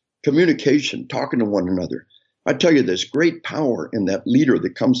 Communication, talking to one another. I tell you, there's great power in that leader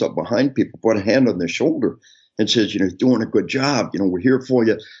that comes up behind people, put a hand on their shoulder and says, you're doing a good job. We're here for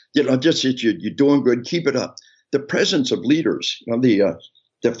you. You're doing good. Keep it up. The presence of leaders, the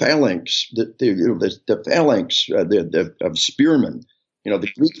phalanx, the phalanx of spearmen,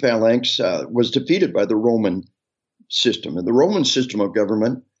 the Greek phalanx was defeated by the Roman system. And the Roman system of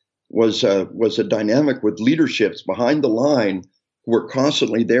government was a dynamic with leaderships behind the line who were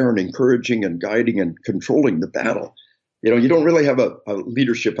constantly there and encouraging and guiding and controlling the battle. You don't really have a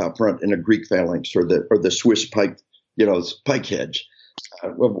leadership out front in a Greek phalanx or the Swiss pike heads.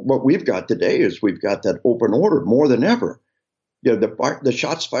 What we've got today is we've got that open order more than ever. The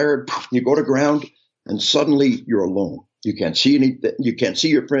shots fired, you go to ground, and suddenly you're alone. You can't see anything. You can't see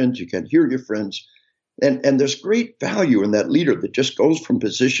your friends. You can't hear your friends. And there's great value in that leader that just goes from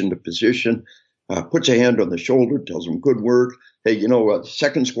position to position, puts a hand on the shoulder, tells them good work. Hey,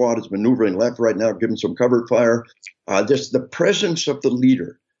 second squad is maneuvering left right now, give them some cover fire. The presence of the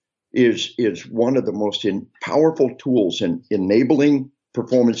leader is one of the most powerful tools in enabling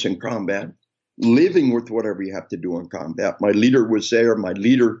performance in combat, living with whatever you have to do in combat. My leader was there. My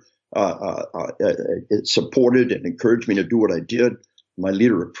leader supported and encouraged me to do what I did. My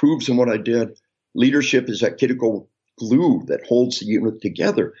leader approves of what I did. Leadership is that critical glue that holds the unit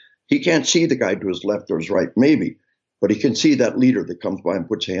together. He can't see the guy to his left or his right, maybe, but he can see that leader that comes by and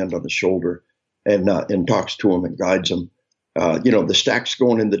puts a hand on his shoulder and talks to him and guides him. The stack's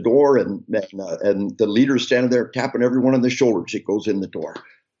going in the door and the leader's standing there tapping everyone on the shoulder as he goes in the door.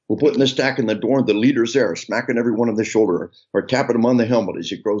 We're putting the stack in the door and the leader's there smacking everyone on the shoulder or tapping him on the helmet as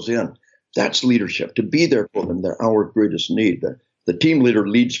he goes in. That's leadership, to be there for them, they're our greatest need. The team leader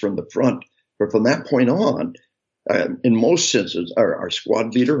leads from the front, but from that point on, in most senses, our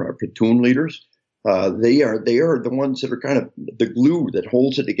squad leader, our platoon leaders, they are the ones that are kind of the glue that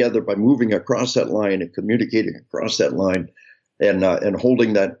holds it together by moving across that line and communicating across that line and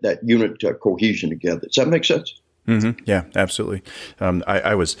holding that unit cohesion together. Does that make sense? Mm-hmm. Yeah, absolutely.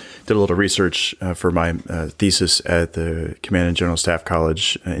 I did a little research for my thesis at the Command and General Staff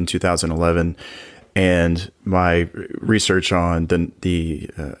College in 2011, and my research on the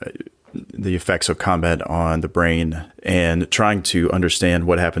effects of combat on the brain and trying to understand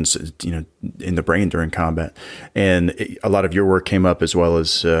what happens, in the brain during combat. And a lot of your work came up, as well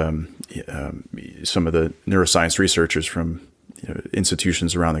as some of the neuroscience researchers from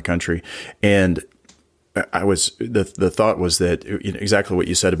institutions around the country. And the thought was that exactly what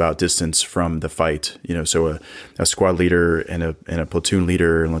you said about distance from the fight. So a squad leader and a platoon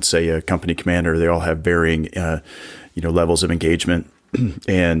leader, and let's say a company commander, they all have varying levels of engagement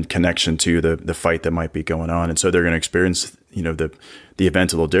and connection to the fight that might be going on, and so they're going to experience the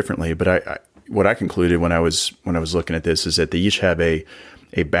event a little differently. But what I concluded when I was looking at this is that they each have a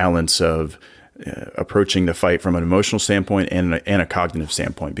balance of approaching the fight from an emotional standpoint and a cognitive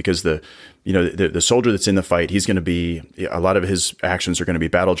standpoint, because the soldier that's in the fight, he's going to be, a lot of his actions are going to be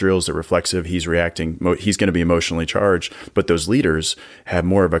battle drills. They're reflexive. He's reacting. He's going to be emotionally charged. But those leaders have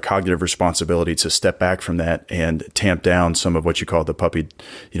more of a cognitive responsibility to step back from that and tamp down some of what you call the puppy,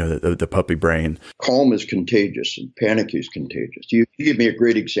 the puppy brain. Calm is contagious and panic is contagious. You gave me a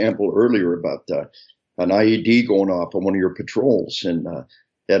great example earlier about an IED going off on one of your patrols, and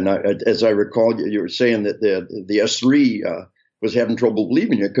as I recall, you were saying that the S3 was having trouble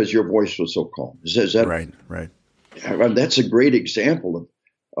believing you because your voice was so calm. Is that right? That's a great example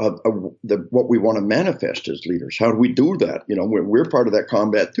of what we want to manifest as leaders. How do we do that? We're part of that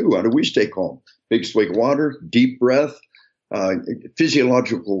combat too. How do we stay calm? Big swig of water, deep breath,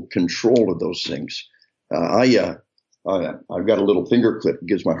 physiological control of those things. I've got a little finger clip that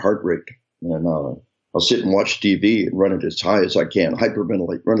gives my heart rate, and I'll sit and watch TV and run it as high as I can,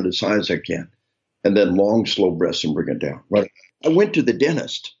 hyperventilate, run it as high as I can, and then long, slow breaths and bring it down. Right. I went to the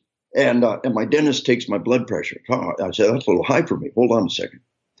dentist, and my dentist takes my blood pressure. I said, that's a little high for me. Hold on a second.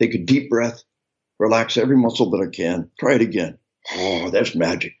 Take a deep breath, relax every muscle that I can. Try it again. Oh, that's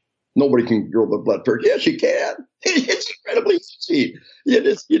magic. Nobody can control the blood pressure. Yes, you can. It's incredibly easy.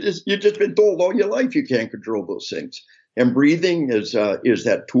 You've just been told all your life you can't control those things. And breathing is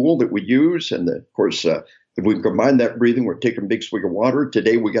that tool that we use. And of course, if we combine that breathing, we're taking a big swig of water.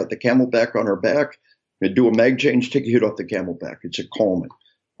 Today, we got the camelback on our back. We do a mag change, take a hit off the camelback. It's a calming.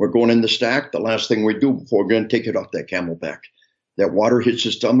 We're going in the stack. The last thing we do before we're going to take it off that camelback. That water hits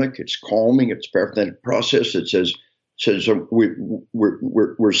the stomach. It's calming. It's a parasympathetic process. It says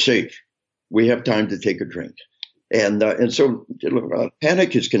we're safe. We have time to take a drink. And so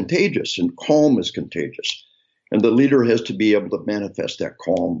panic is contagious and calm is contagious. And the leader has to be able to manifest that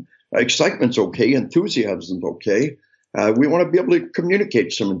calm. Excitement's okay. Enthusiasm's okay. We want to be able to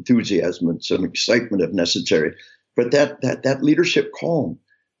communicate some enthusiasm and some excitement if necessary. But that leadership calm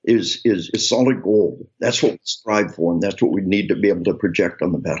is solid gold. That's what we strive for, and that's what we need to be able to project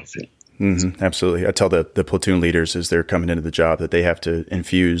on the battlefield. Mm-hmm, absolutely. I tell the platoon leaders as they're coming into the job that they have to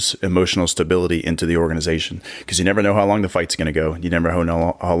infuse emotional stability into the organization, because you never know how long the fight's going to go. You never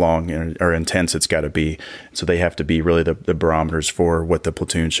know how long or intense it's got to be. So they have to be really the barometers for what the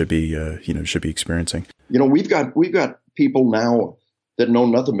platoon should be experiencing. We've got people now that know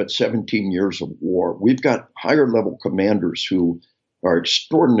nothing but 17 years of war. We've got higher level commanders who are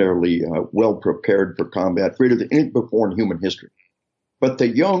extraordinarily well prepared for combat, greater than any before in human history. But the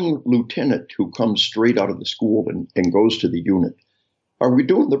young lieutenant who comes straight out of the school and goes to the unit, are we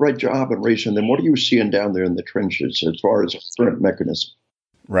doing the right job in raising them? What are you seeing down there in the trenches as far as a current mechanism?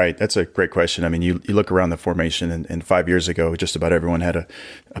 Right. That's a great question. I mean, you look around the formation, and 5 years ago, just about everyone had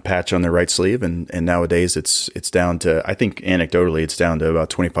a patch on their right sleeve. And nowadays it's down to, I think anecdotally, it's down to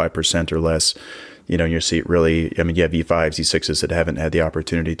about 25% or less. You see it really, I mean, you have E5s, E6s that haven't had the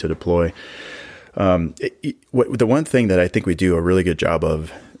opportunity to deploy. The one thing that I think we do a really good job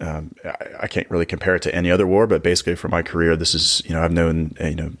of, I can't really compare it to any other war, but basically for my career, this is, I've known,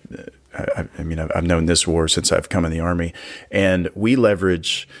 I've known this war since I've come in the Army, and we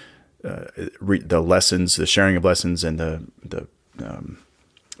leverage the lessons, the sharing of lessons, and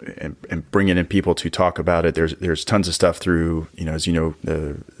and bringing in people to talk about it. There's tons of stuff through, as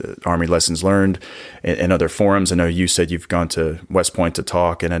the Army Lessons Learned and other forums. I know you said you've gone to West Point to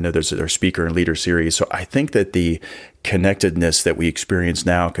talk, and I know there's a speaker and leader series. So I think that the connectedness that we experience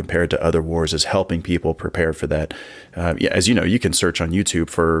now compared to other wars is helping people prepare for that. As you can search on YouTube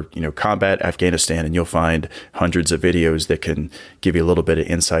for, combat Afghanistan, and you'll find hundreds of videos that can give you a little bit of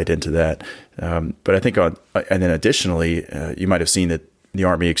insight into that. But I think and then additionally, you might have seen that the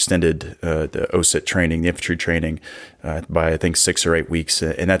Army extended the OSIT training, the infantry training, by I think 6 or 8 weeks,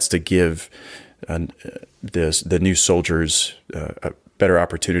 and that's to give the new soldiers a better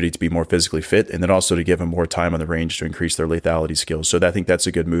opportunity to be more physically fit, and then also to give them more time on the range to increase their lethality skills. So I think that's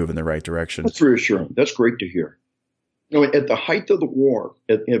a good move in the right direction. That's reassuring. That's great to hear. At the height of the war,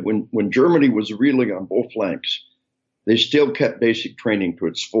 when Germany was reeling on both flanks, they still kept basic training to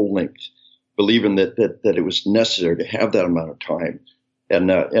its full length, believing that it was necessary to have that amount of time. And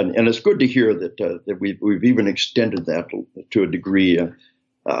it's good to hear that we've even extended that to a degree, and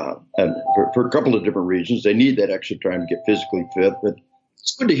for a couple of different reasons. They need that extra time to get physically fit, but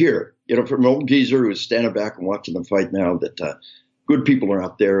It's good to hear, from an old geezer who's standing back and watching the fight now, that good people are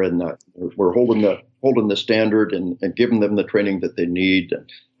out there, and we're holding the standard and giving them the training that they need,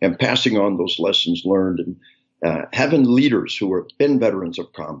 and passing on those lessons learned, and having leaders who have been veterans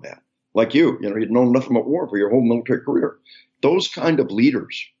of combat, like you. You'd known nothing about war for your whole military career. Those kind of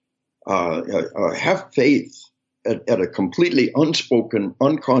leaders have faith at a completely unspoken,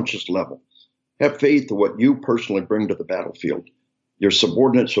 unconscious level. Have faith in what you personally bring to the battlefield. Your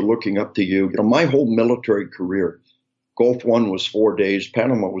subordinates are looking up to you. My whole military career, Gulf One was 4 days,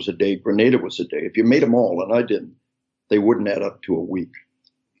 Panama was a day, Grenada was a day. If you made them all, and I didn't, they wouldn't add up to a week.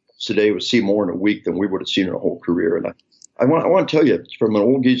 Today would see more in a week than we would have seen in a whole career. And I want to tell you, from an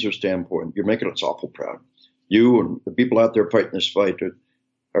old geezer standpoint, you're making us awful proud. You and the people out there fighting this fight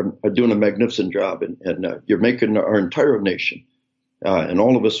are doing a magnificent job, and you're making our entire nation and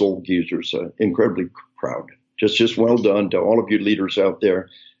all of us old geezers incredibly proud. Just well done to all of you leaders out there.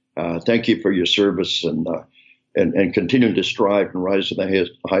 Thank you for your service, and continuing to strive and rise to the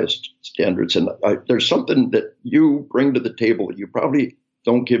highest standards. And there's something that you bring to the table that you probably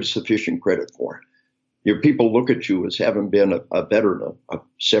don't give sufficient credit for. Your people look at you as having been a veteran of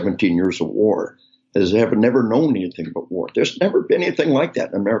 17 years of war, as having never known anything but war. There's never been anything like that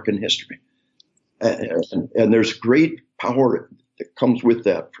in American history. And there's great power that comes with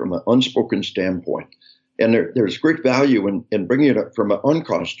that from an unspoken standpoint. And there's great value in bringing it up from an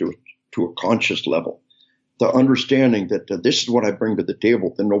unconscious to a conscious level. The understanding that this is what I bring to the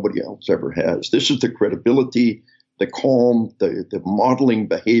table that nobody else ever has. This is the credibility, the calm, the modeling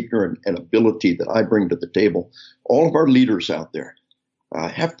behavior and ability that I bring to the table. All of our leaders out there,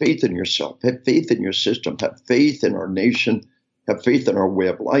 have faith in yourself, have faith in your system, have faith in our nation, have faith in our way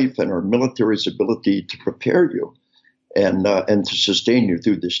of life and our military's ability to prepare you and to sustain you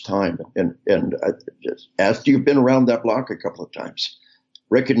through this time. And after you've been around that block a couple of times,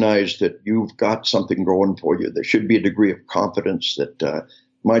 recognize that you've got something going for you. There should be a degree of confidence that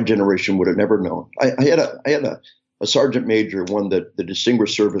my generation would have never known. I had a sergeant major won the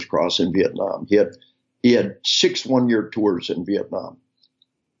Distinguished Service Cross in Vietnam. He had 6 one-year tours in Vietnam.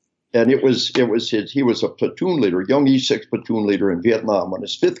 And he was a platoon leader, young E6 platoon leader in Vietnam on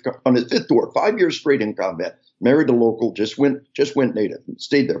his fifth tour, 5 years straight in combat, married a local, just went native and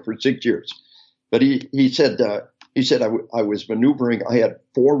stayed there for 6 years. But he said I was maneuvering. I had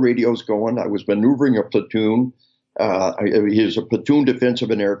 4 radios going. I was maneuvering a platoon. He was a platoon defensive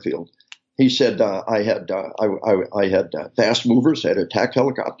and airfield. He said I had fast movers. I had attack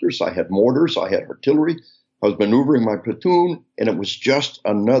helicopters. I had mortars. I had artillery. I was maneuvering my platoon, and it was just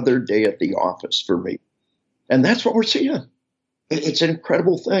another day at the office for me. And that's what we're seeing. It's an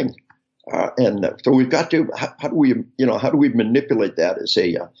incredible thing. So we've got to, how do we manipulate that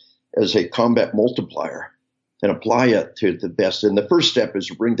as a combat multiplier and apply it to the best? And the first step is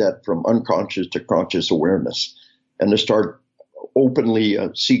to bring that from unconscious to conscious awareness, and to start openly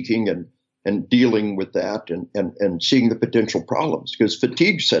seeking and dealing with that and seeing the potential problems, because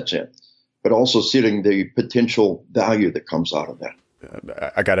fatigue sets in, but also seeing the potential value that comes out of that.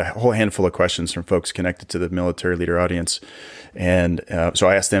 I got a whole handful of questions from folks connected to the military leader audience. And so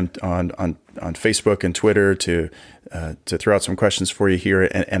I asked them on Facebook and Twitter to throw out some questions for you here.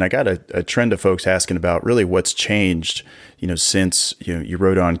 And I got a trend of folks asking about really what's changed, since, you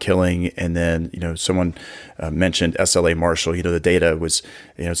wrote On Killing, and then, someone mentioned SLA Marshall. The data was,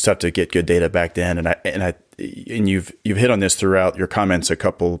 it's tough to get good data back then. And you've hit on this throughout your comments, a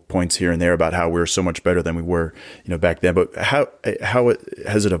couple points here and there about how we're so much better than we were, back then. But how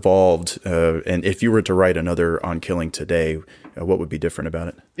has it evolved? And if you were to write another On Killing today, what would be different about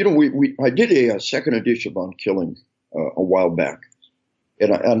it? I did a second edition of On Killing a while back,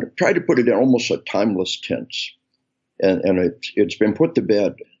 and I tried to put it in almost a timeless tense, and it's been put to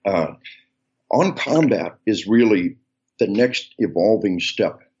bed. On Combat is really the next evolving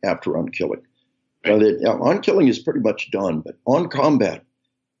step after On Killing. On Killing is pretty much done, but On Combat,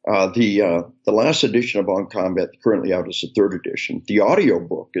 the last edition of On Combat currently out is the 3rd edition. The audio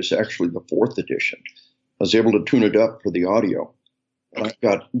book is actually the 4th edition. I was able to tune it up for the audio. And I've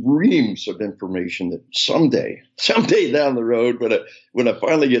got reams of information that someday down the road, when I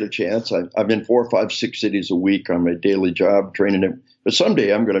finally get a chance, I'm in 4, 5, 6 cities a week on my daily job training them. But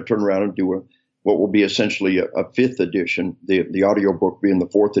someday I'm going to turn around and do what will be essentially a 5th edition, the audio book being the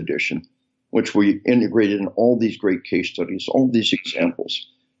 4th edition, which we integrated in all these great case studies, all these examples.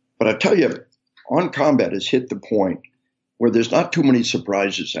 But I tell you, On Combat has hit the point where there's not too many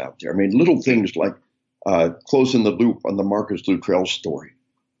surprises out there. I mean, little things like closing the loop on the Marcus Luttrell story.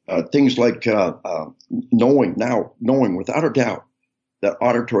 Things like knowing without a doubt that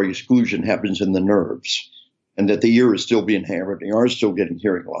auditory exclusion happens in the nerves. and that the ear is still being hammered, and they are still getting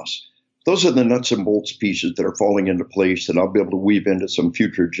hearing loss. Those are the nuts and bolts pieces that are falling into place that I'll be able to weave into some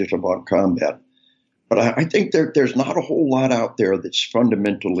future just about combat. But I think there's not a whole lot out there that's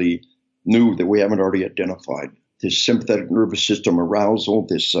fundamentally new that we haven't already identified. This sympathetic nervous system arousal,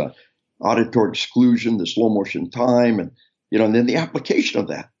 this auditory exclusion, the slow motion time, and then the application of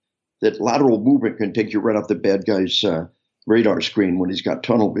that lateral movement can take you right off the bad guy's radar screen when he's got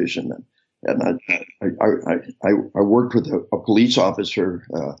tunnel vision. And I worked with a police officer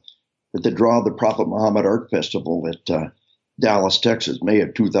at the Draw of the Prophet Muhammad Art Festival at Dallas, Texas, May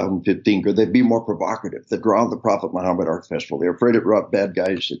of 2015. Could they be more provocative? The Draw of the Prophet Muhammad Art Festival. They were afraid it brought bad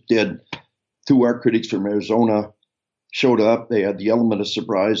guys. It did. 2 art critics from Arizona showed up. They had the element of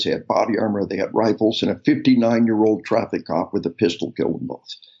surprise. They had body armor. They had rifles. And a 59-year-old traffic cop with a pistol killed them both.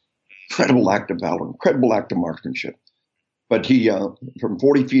 Incredible act of valor. Incredible act of marksmanship. But he, from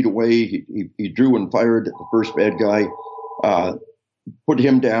 40 feet away, he drew and fired at the first bad guy, put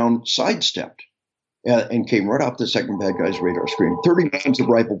him down, sidestepped, and came right off the second bad guy's radar screen. 30 rounds of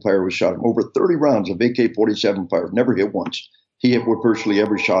rifle fire was shot. Over 30 rounds of AK-47 fired. Never hit once. He hit with virtually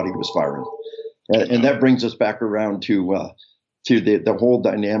every shot he was firing. And that brings us back around to the whole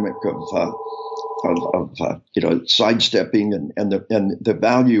dynamic of sidestepping and the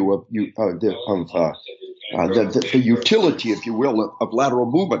value of the utility, if you will, of lateral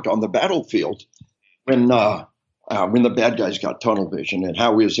movement on the battlefield when the bad guys got tunnel vision, and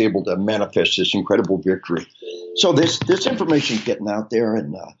how he was able to manifest this incredible victory. So this information's getting out there,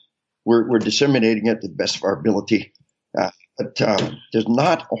 and we're disseminating it to the best of our ability. But there's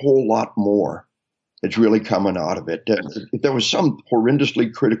not a whole lot more that's really coming out of it. If there was some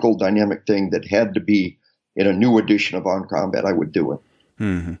horrendously critical dynamic thing that had to be in a new edition of On Combat, I would do it.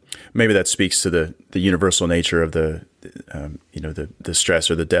 Mm-hmm. Maybe that speaks to the universal nature of the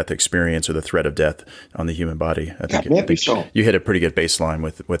stress or the death experience or the threat of death on the human body. I think so. You hit a pretty good baseline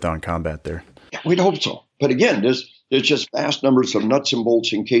with On Combat there. Yeah, we'd hope so. But again, there's just vast numbers of nuts and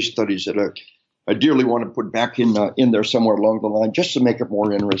bolts and case studies that I dearly want to put back in there somewhere along the line, just to make it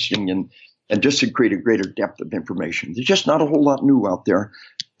more interesting and just to create a greater depth of information. There's just not a whole lot new out there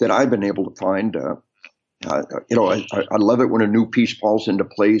that I've been able to find. I love it when a new piece falls into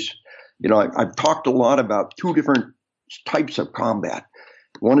place. I've talked a lot about 2 different types of combat.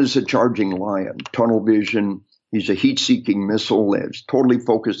 One is a charging lion, tunnel vision. He's a heat-seeking missile that's totally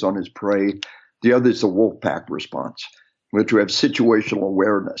focused on his prey. The other is the wolf pack response, which we have situational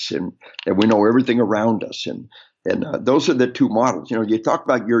awareness and we know everything around us. And those are the 2 models. You talk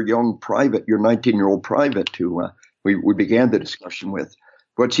about your young private, your 19-year-old private who we began the discussion with.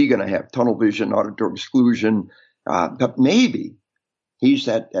 What's he going to have? Tunnel vision, auditory exclusion. But maybe he's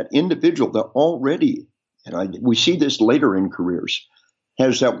that individual that already, and we see this later in careers,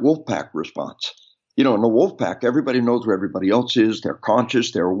 has that wolf pack response. In the wolf pack, everybody knows where everybody else is. They're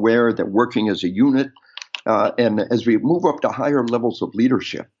conscious. They're aware. They're working as a unit. And as we move up to higher levels of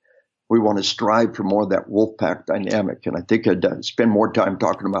leadership, we want to strive for more of that wolf pack dynamic. And I think I'd spend more time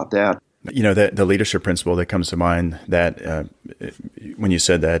talking about that. The leadership principle that comes to mind that when you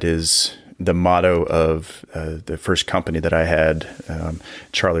said that is the motto of the first company that I had,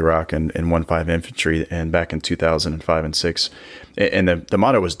 Charlie Rock and 1-5 Infantry, and back in 2005 and 6. And the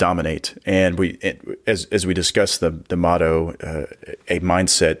motto was dominate. And as we discussed the motto, a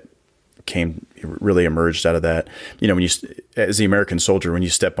mindset really emerged out of that. When you, as the American soldier, when you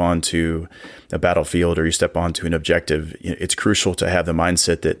step onto a battlefield or you step onto an objective, it's crucial to have the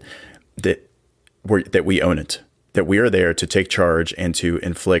mindset that we own it, that we are there to take charge and to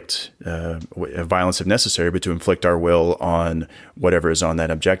inflict violence if necessary, but to inflict our will on whatever is on that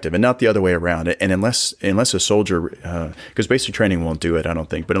objective, and not the other way around. And unless a soldier, because basic training won't do it, I don't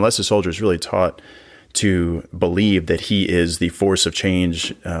think, but unless a soldier is really taught to believe that he is the force of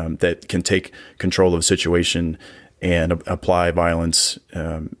change that can take control of a situation and apply violence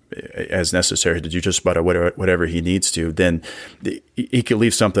as necessary to do just about whatever he needs to, then he can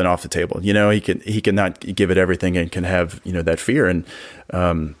leave something off the table. He cannot give it everything and can have that fear. And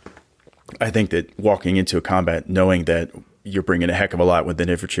I think that walking into a combat knowing that you're bringing a heck of a lot with an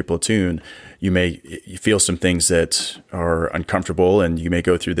infantry platoon, you feel some things that are uncomfortable, and you may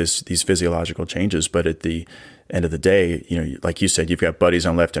go through these physiological changes. But at the end of the day, like you said, you've got buddies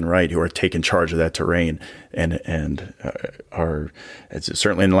on left and right who are taking charge of that terrain, and are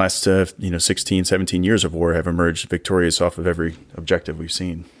certainly in the last 16, 17 years of war have emerged victorious off of every objective we've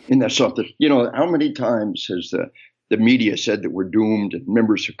seen. And that's something. How many times has the media said that we're doomed, and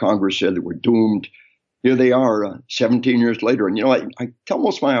members of Congress said that we're doomed? Here they are 17 years later. And, I tell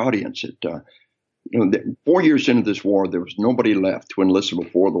most of my audience that 4 years into this war, there was nobody left who enlisted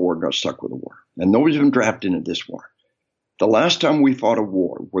before the war got stuck with the war. And nobody's been drafted into this war. The last time we fought a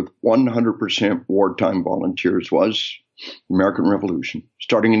war with 100% wartime volunteers was the American Revolution.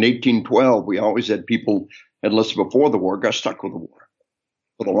 Starting in 1812, we always had people enlisted before the war got stuck with the war.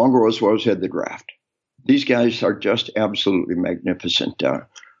 But the longer it was, we always had the draft. These guys are just absolutely magnificent.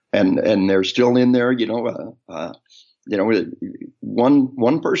 And they're still in there,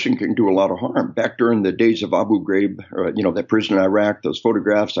 one person can do a lot of harm. Back during the days of Abu Ghraib, that prison in Iraq, those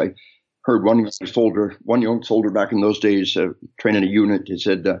photographs, I heard one young soldier back in those days training a unit. He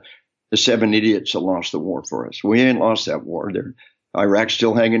said, the 7 idiots that lost the war for us. We ain't lost that war. Iraq's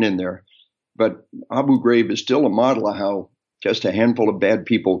still hanging in there. But Abu Ghraib is still a model of how just a handful of bad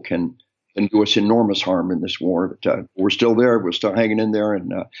people can do us enormous harm in this war. But we're still there. We're still hanging in there.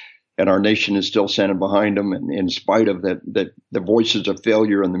 And our nation is still standing behind them. And in spite of the voices of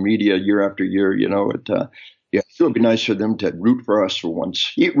failure in the media year after year, it would be nice for them to root for us for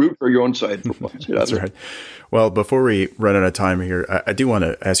once. Root for your own side for once. That's right. Well, before we run out of time here, I do want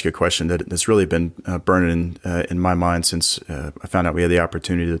to ask you a question that's really been burning in my mind since I found out we had the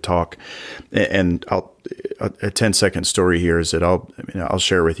opportunity to talk. And a 10-second story here is that I'll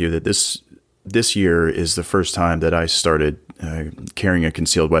share with you that this year is the first time that I started carrying a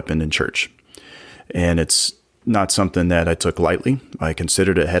concealed weapon in church. And it's not something that I took lightly. I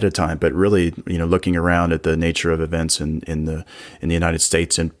considered it ahead of time, but really, looking around at the nature of events in the United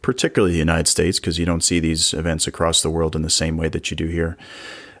States, and particularly the United States, because you don't see these events across the world in the same way that you do here.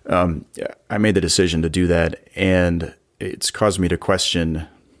 I made the decision to do that, and it's caused me to question,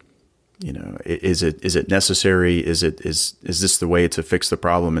 is it necessary? Is this the way to fix the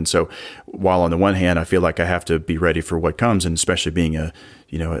problem? And so, while on the one hand, I feel like I have to be ready for what comes, and especially being a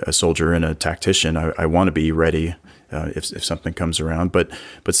soldier and a tactician, I want to be ready if something comes around. But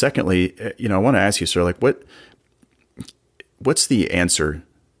secondly, I want to ask you, sir, what's the answer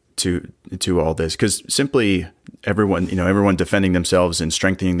to all this? Because simply everyone defending themselves and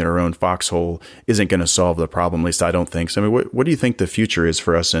strengthening their own foxhole isn't going to solve the problem. At least I don't think so. I mean, what do you think the future is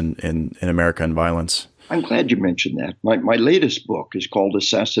for us in America and violence? I'm glad you mentioned that. My latest book is called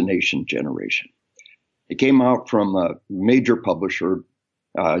Assassination Generation. It came out from a major publisher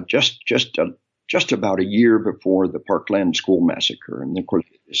just about a year before the Parkland school massacre, and of course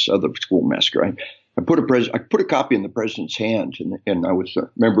this other school massacre. I put a copy in the president's hand, and I was a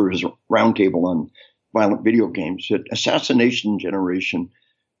member of his roundtable on violent video games. That Assassination Generation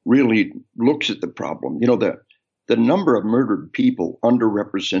really looks at the problem. The number of murdered people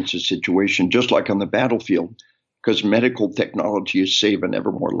underrepresents the situation, just like on the battlefield, because medical technology is saving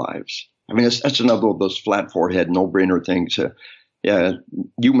ever more lives. I mean, that's another of those flat forehead, no-brainer things.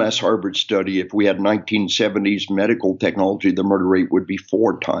 UMass Harvard study, if we had 1970s medical technology, the murder rate would be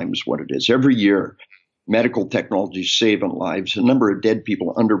 4 times what it is. Every year, medical technology is saving lives. The number of dead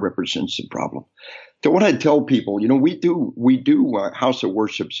people underrepresents the problem. So what I tell people, we do House of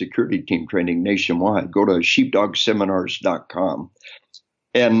Worship security team training nationwide. Go to sheepdogseminars.com.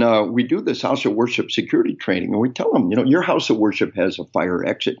 And we do this House of Worship security training, and we tell them, your House of Worship has a fire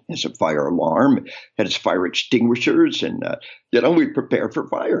exit, has a fire alarm, has fire extinguishers, and, we prepare for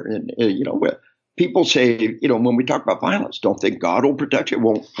fire. And, people say, when we talk about violence, don't think God will protect you.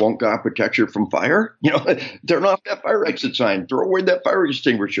 Won't God protect you from fire? Turn off that fire exit sign, throw away that fire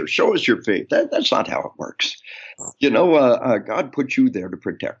extinguisher, show us your faith. That's not how it works. God put you there to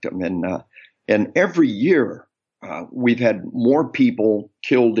protect them. And every year, we've had more people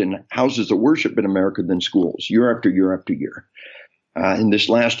killed in houses of worship in America than schools, year after year after year. And this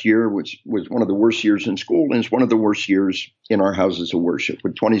last year was one of the worst years in school, and it's one of the worst years in our houses of worship,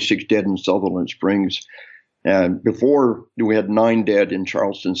 with 26 dead in Sutherland Springs. And before, we had 9 dead in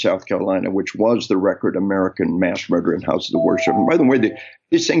Charleston, South Carolina, which was the record American mass murder in houses of worship. And by the way,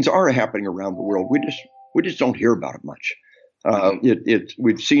 these things are happening around the world. We just don't hear about it much.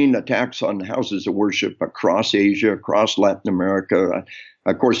 We've seen attacks on houses of worship across Asia, across Latin America.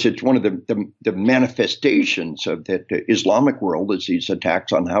 Of course, it's one of the manifestations of the Islamic world is these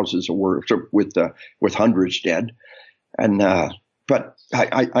attacks on houses of worship with hundreds dead. And but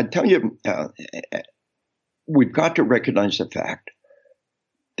I tell you, we've got to recognize the fact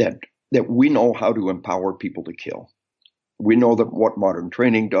that we know how to empower people to kill. We know that what modern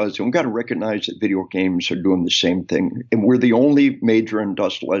training does, and we've got to recognize that video games are doing the same thing. And we're the only major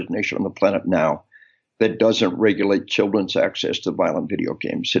industrialized nation on the planet now that doesn't regulate children's access to violent video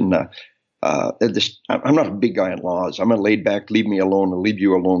games. And I'm not a big guy in laws. I'm a laid back, leave me alone and leave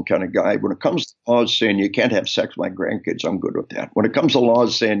you alone kind of guy. When it comes to laws saying you can't have sex with my grandkids, I'm good with that. When it comes to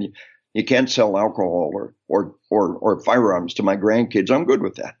laws saying you can't sell alcohol or firearms to my grandkids, I'm good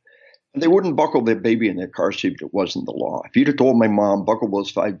with that. They wouldn't buckle their baby in their car seat if it wasn't the law. If you'd have told my mom, buckle those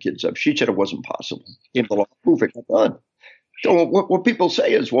 5 kids up, she said it wasn't possible. If the law proved it, done. So what people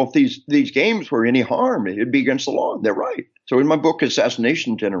say is, well, if these games were any harm, it'd be against the law. And they're right. So in my book,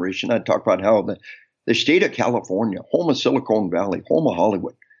 Assassination Generation, I talk about how the state of California, home of Silicon Valley, home of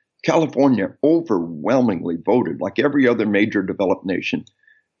Hollywood, California overwhelmingly voted, like every other major developed nation,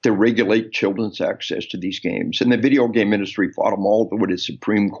 to regulate children's access to these games. And the video game industry fought them all the way to the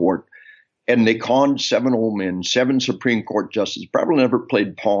Supreme Court. And they conned 7 old men, 7 Supreme Court justices, probably never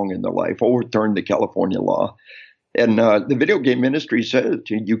played Pong in their life, overturned the California law. And the video game industry said,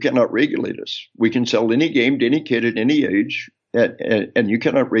 you cannot regulate us. We can sell any game to any kid at any age, and you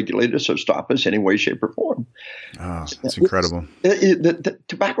cannot regulate us or stop us any way, shape, or form. Oh, that's incredible.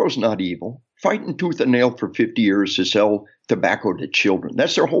 Tobacco is not evil. Fighting tooth and nail for 50 years to sell tobacco to children.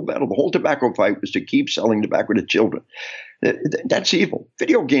 That's their whole battle. The whole tobacco fight was to keep selling tobacco to children. That's evil.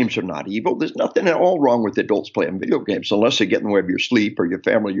 Video games are not evil. There's nothing at all wrong with adults playing video games unless they get in the way of your sleep or your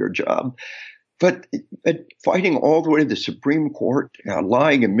family, your job. But fighting all the way to the Supreme Court,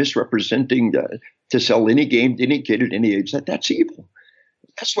 lying and misrepresenting to sell any game to any kid at any age, that's evil.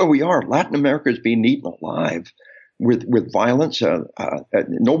 That's where we are. Latin America is being eaten alive with violence.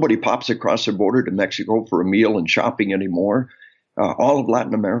 Nobody pops across the border to Mexico for a meal and shopping anymore. All of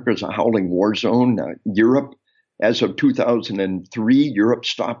Latin America is a howling war zone. Europe, as of 2003, Europe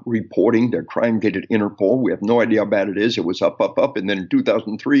stopped reporting their crime rate at Interpol. We have no idea how bad it is. It was up. And then in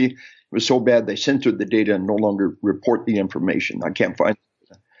 2003, it was so bad they censored the data and no longer report the information. I can't find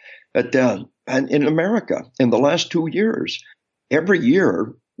it. But and in America, in the last 2 years, every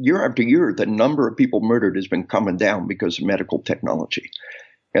year after year, the number of people murdered has been coming down because of medical technology.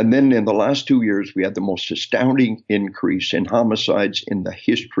 And then in the last 2 years, we had the most astounding increase in homicides in the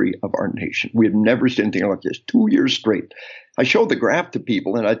history of our nation. We have never seen anything like this, 2 years straight. I show the graph to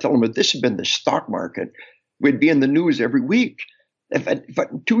people and I tell them if this had been the stock market, we'd be in the news every week. If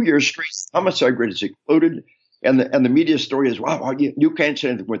 2 years straight, homicide rate has exploded. And the media story is, wow, you can't say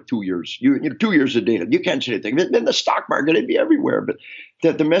anything with 2 years. You 2 years of data, you can't say anything. In the stock market, it'd be everywhere.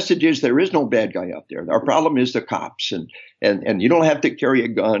 But the message is there is no bad guy out there. Our problem is the cops, and you don't have to carry a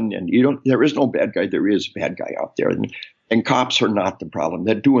gun, and there is no bad guy. There is a bad guy out there, and cops are not the problem.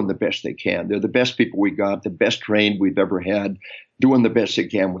 They're doing the best they can. They're the best people we got, the best trained we've ever had, doing the best they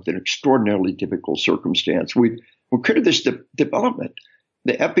can with an extraordinarily difficult circumstance. We've created this development.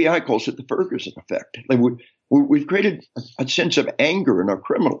 The FBI calls it the Ferguson effect. We've created a sense of anger in our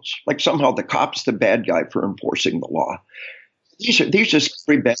criminals, like somehow the cop's the bad guy for enforcing the law. These are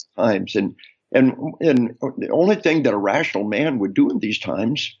scary bad times, and the only thing that a rational man would do in these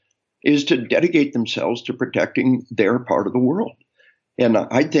times is to dedicate themselves to protecting their part of the world. And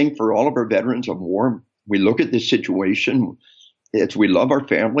I think for all of our veterans of war, we look at this situation as we love our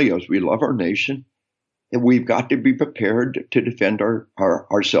family, as we love our nation. And we've got to be prepared to defend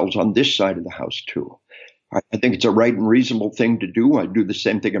ourselves on this side of the house, too. I think it's a right and reasonable thing to do. I do the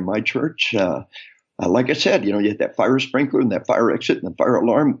same thing in my church. Like I said, you have that fire sprinkler and that fire exit and the fire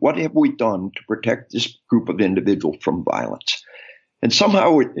alarm. What have we done to protect this group of individuals from violence? And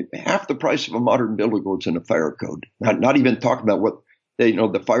somehow half the price of a modern building goes in a fire code. Not even talking about what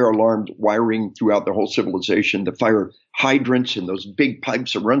the fire alarm wiring throughout the whole civilization, the fire hydrants and those big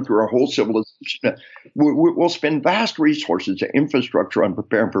pipes that run through our whole civilization. We'll spend vast resources and infrastructure on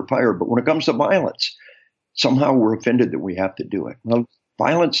preparing for fire. But when it comes to violence, somehow we're offended that we have to do it. Well,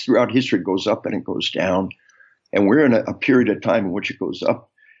 violence throughout history goes up and it goes down. And we're in a period of time in which it goes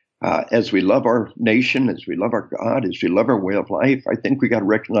up. As we love our nation, as we love our God, as we love our way of life, I think we got to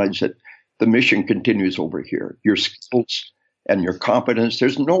recognize that the mission continues over here. Your skills and your competence.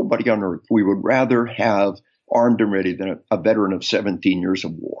 There's nobody on earth we would rather have armed and ready than a veteran of 17 years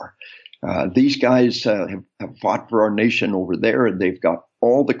of war. These guys have fought for our nation over there, and they've got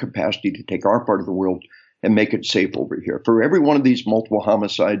all the capacity to take our part of the world and make it safe over here. For every one of these multiple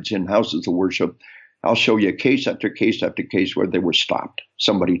homicides in houses of worship, I'll show you case after case after case where they were stopped.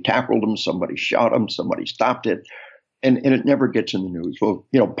 Somebody tackled them, somebody shot them, somebody stopped it, and it never gets in the news. Well,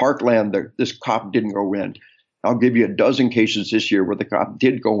 Parkland, this cop didn't go in. I'll give you a dozen cases this year where the cop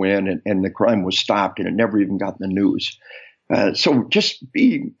did go in and the crime was stopped and it never even got in the news. So just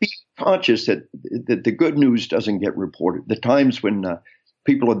be conscious that the good news doesn't get reported. The times when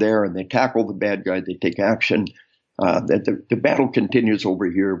people are there and they tackle the bad guy, they take action. That the battle continues over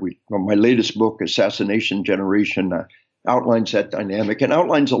here. My latest book, Assassination Generation, outlines that dynamic and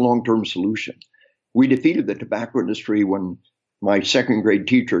outlines a long-term solution. We defeated the tobacco industry when my second grade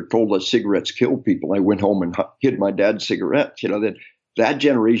teacher told us cigarettes kill people. I went home and hid my dad's cigarettes. That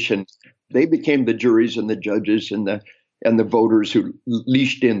generation, they became the juries and the judges and and the voters who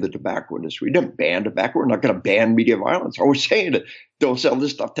leashed in the tobacco industry. We didn't ban tobacco. We're not going to ban media violence. I was saying that don't sell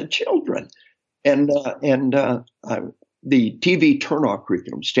this stuff to children. And the TV turnoff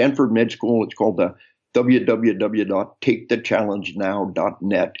curriculum, Stanford Med School, it's called the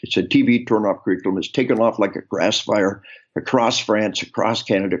www.takethechallengenow.net. It's a TV turnoff curriculum. It's taken off like a grass fire across France, across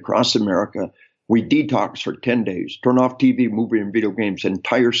Canada, across America. We detox for 10 days, turn off TV, movie, and video games,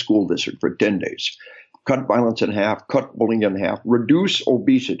 entire school district for 10 days. Cut violence in half, cut bullying in half, reduce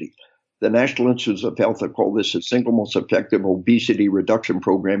obesity. The National Institutes of Health have called this the single most effective obesity reduction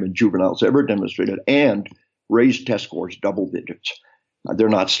program in juveniles ever demonstrated, and raise test scores double digits. They're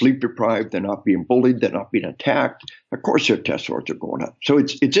not sleep deprived. They're not being bullied. They're not being attacked. Of course, their test scores are going up. So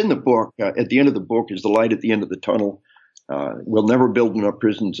it's in the book. At the end of the book is the light at the end of the tunnel. We'll never build enough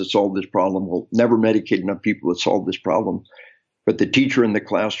prisons to solve this problem. We'll never medicate enough people to solve this problem. But the teacher in the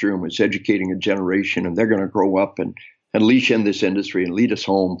classroom is educating a generation, and they're going to grow up and unleash in this industry and lead us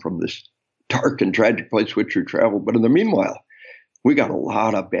home from this dark and tragic place which we travel. But in the meanwhile, we got a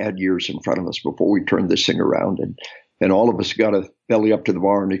lot of bad years in front of us before we turn this thing around. And all of us got to belly up to the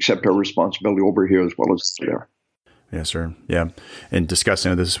bar and accept our responsibility over here as well as there. Yes, sir. Yeah. And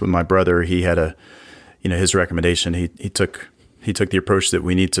discussing this with my brother, he had his recommendation, he took the approach that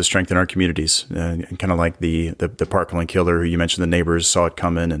we need to strengthen our communities, and kind of like the Parkland killer who you mentioned, the neighbors saw it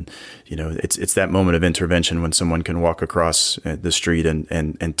coming. And, it's that moment of intervention when someone can walk across the street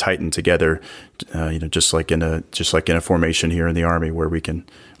and tighten together, just like in a formation here in the Army where we can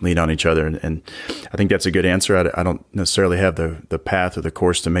lean on each other. And I think that's a good answer. I don't necessarily have the path or the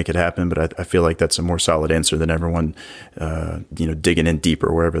course to make it happen, but I feel like that's a more solid answer than everyone, digging in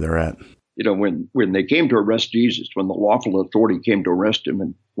deeper wherever they're at. When they came to arrest Jesus, when the lawful authority came to arrest him,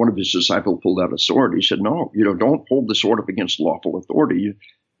 and one of his disciples pulled out a sword, he said, no, don't hold the sword up against lawful authority.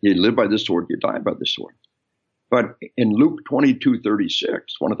 You live by the sword, you die by the sword. But in Luke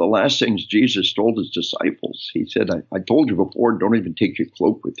 22:36, one of the last things Jesus told his disciples, he said, I told you before, don't even take your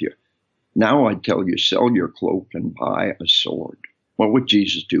cloak with you. Now I tell you, sell your cloak and buy a sword. What would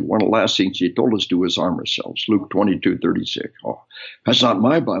Jesus do? One of the last things he told us to do is arm ourselves. Luke 22:36. Oh, that's not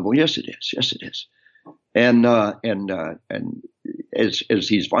my Bible. Yes, it is. Yes, it is. And as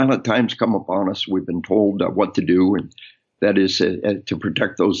these violent times come upon us, we've been told what to do, and that is to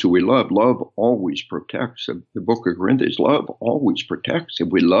protect those who we love. Love always protects. The book of Corinthians, love always protects. If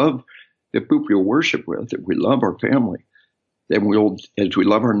we love the people we worship with, if we love our family, then as we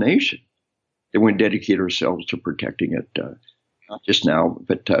love our nation, then we dedicate ourselves to protecting it. Not just now,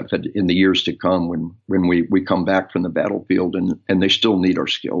 but in the years to come when we come back from the battlefield, and they still need our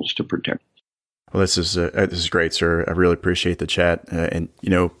skills to protect. Well, this is great, sir. I really appreciate the chat. And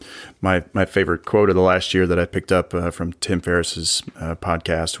my favorite quote of the last year that I picked up from Tim Ferriss's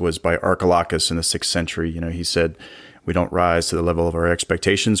podcast was by Archilochus in the 6th century. He said, "We don't rise to the level of our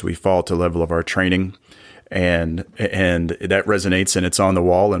expectations; we fall to the level of our training." And that resonates, and it's on the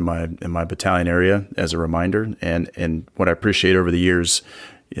wall in my battalion area as a reminder. And what I appreciate over the years,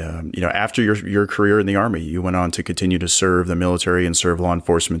 after your career in the Army, you went on to continue to serve the military and serve law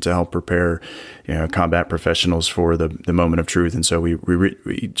enforcement to help prepare combat professionals for the moment of truth. And so we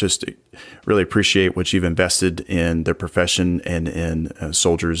just really appreciate what you've invested in the profession and in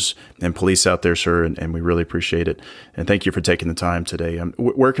soldiers and police out there, sir. And we really appreciate it. And thank you for taking the time today.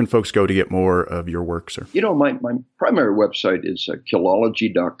 Where can folks go to get more of your work, sir? My primary website is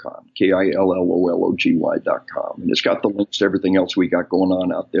killology.com, KILLOLOGY.com. And it's got the links to everything else we got going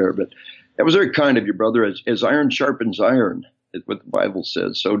on out there. But that was very kind of you, brother. As iron sharpens iron, is what the Bible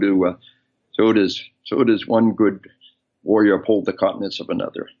says. So does one good warrior uphold the countenance of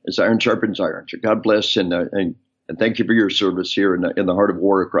another. As iron sharpens iron. So God bless and thank you for your service here in the heart of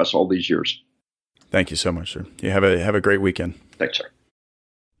war across all these years. Thank you so much, sir. You have a great weekend. Thanks, sir.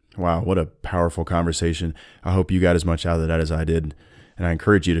 Wow, what a powerful conversation. I hope you got as much out of that as I did. And I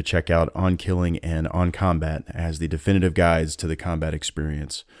encourage you to check out On Killing and On Combat as the definitive guides to the combat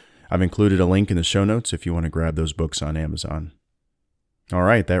experience. I've included a link in the show notes if you want to grab those books on Amazon. All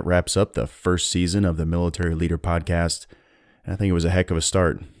right, that wraps up the first season of the Military Leader Podcast. And I think it was a heck of a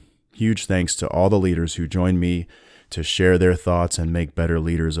start. Huge thanks to all the leaders who joined me to share their thoughts and make better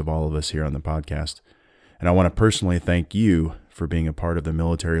leaders of all of us here on the podcast. And I want to personally thank you for being a part of the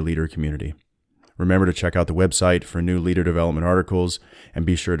Military Leader community. Remember to check out the website for new leader development articles and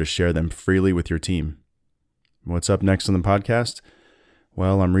be sure to share them freely with your team. What's up next on the podcast?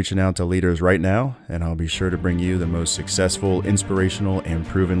 Well, I'm reaching out to leaders right now, and I'll be sure to bring you the most successful, inspirational, and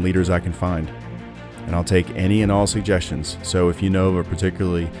proven leaders I can find. And I'll take any and all suggestions. So if you know of a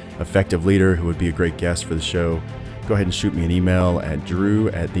particularly effective leader who would be a great guest for the show, go ahead and shoot me an email at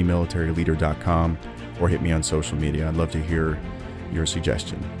drew@themilitaryleader.com or hit me on social media. I'd love to hear your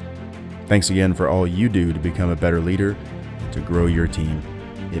suggestion. Thanks again for all you do to become a better leader and to grow your team.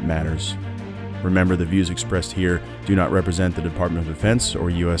 It matters. Remember, the views expressed here do not represent the Department of Defense or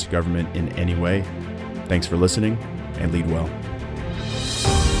U.S. government in any way. Thanks for listening, and lead well.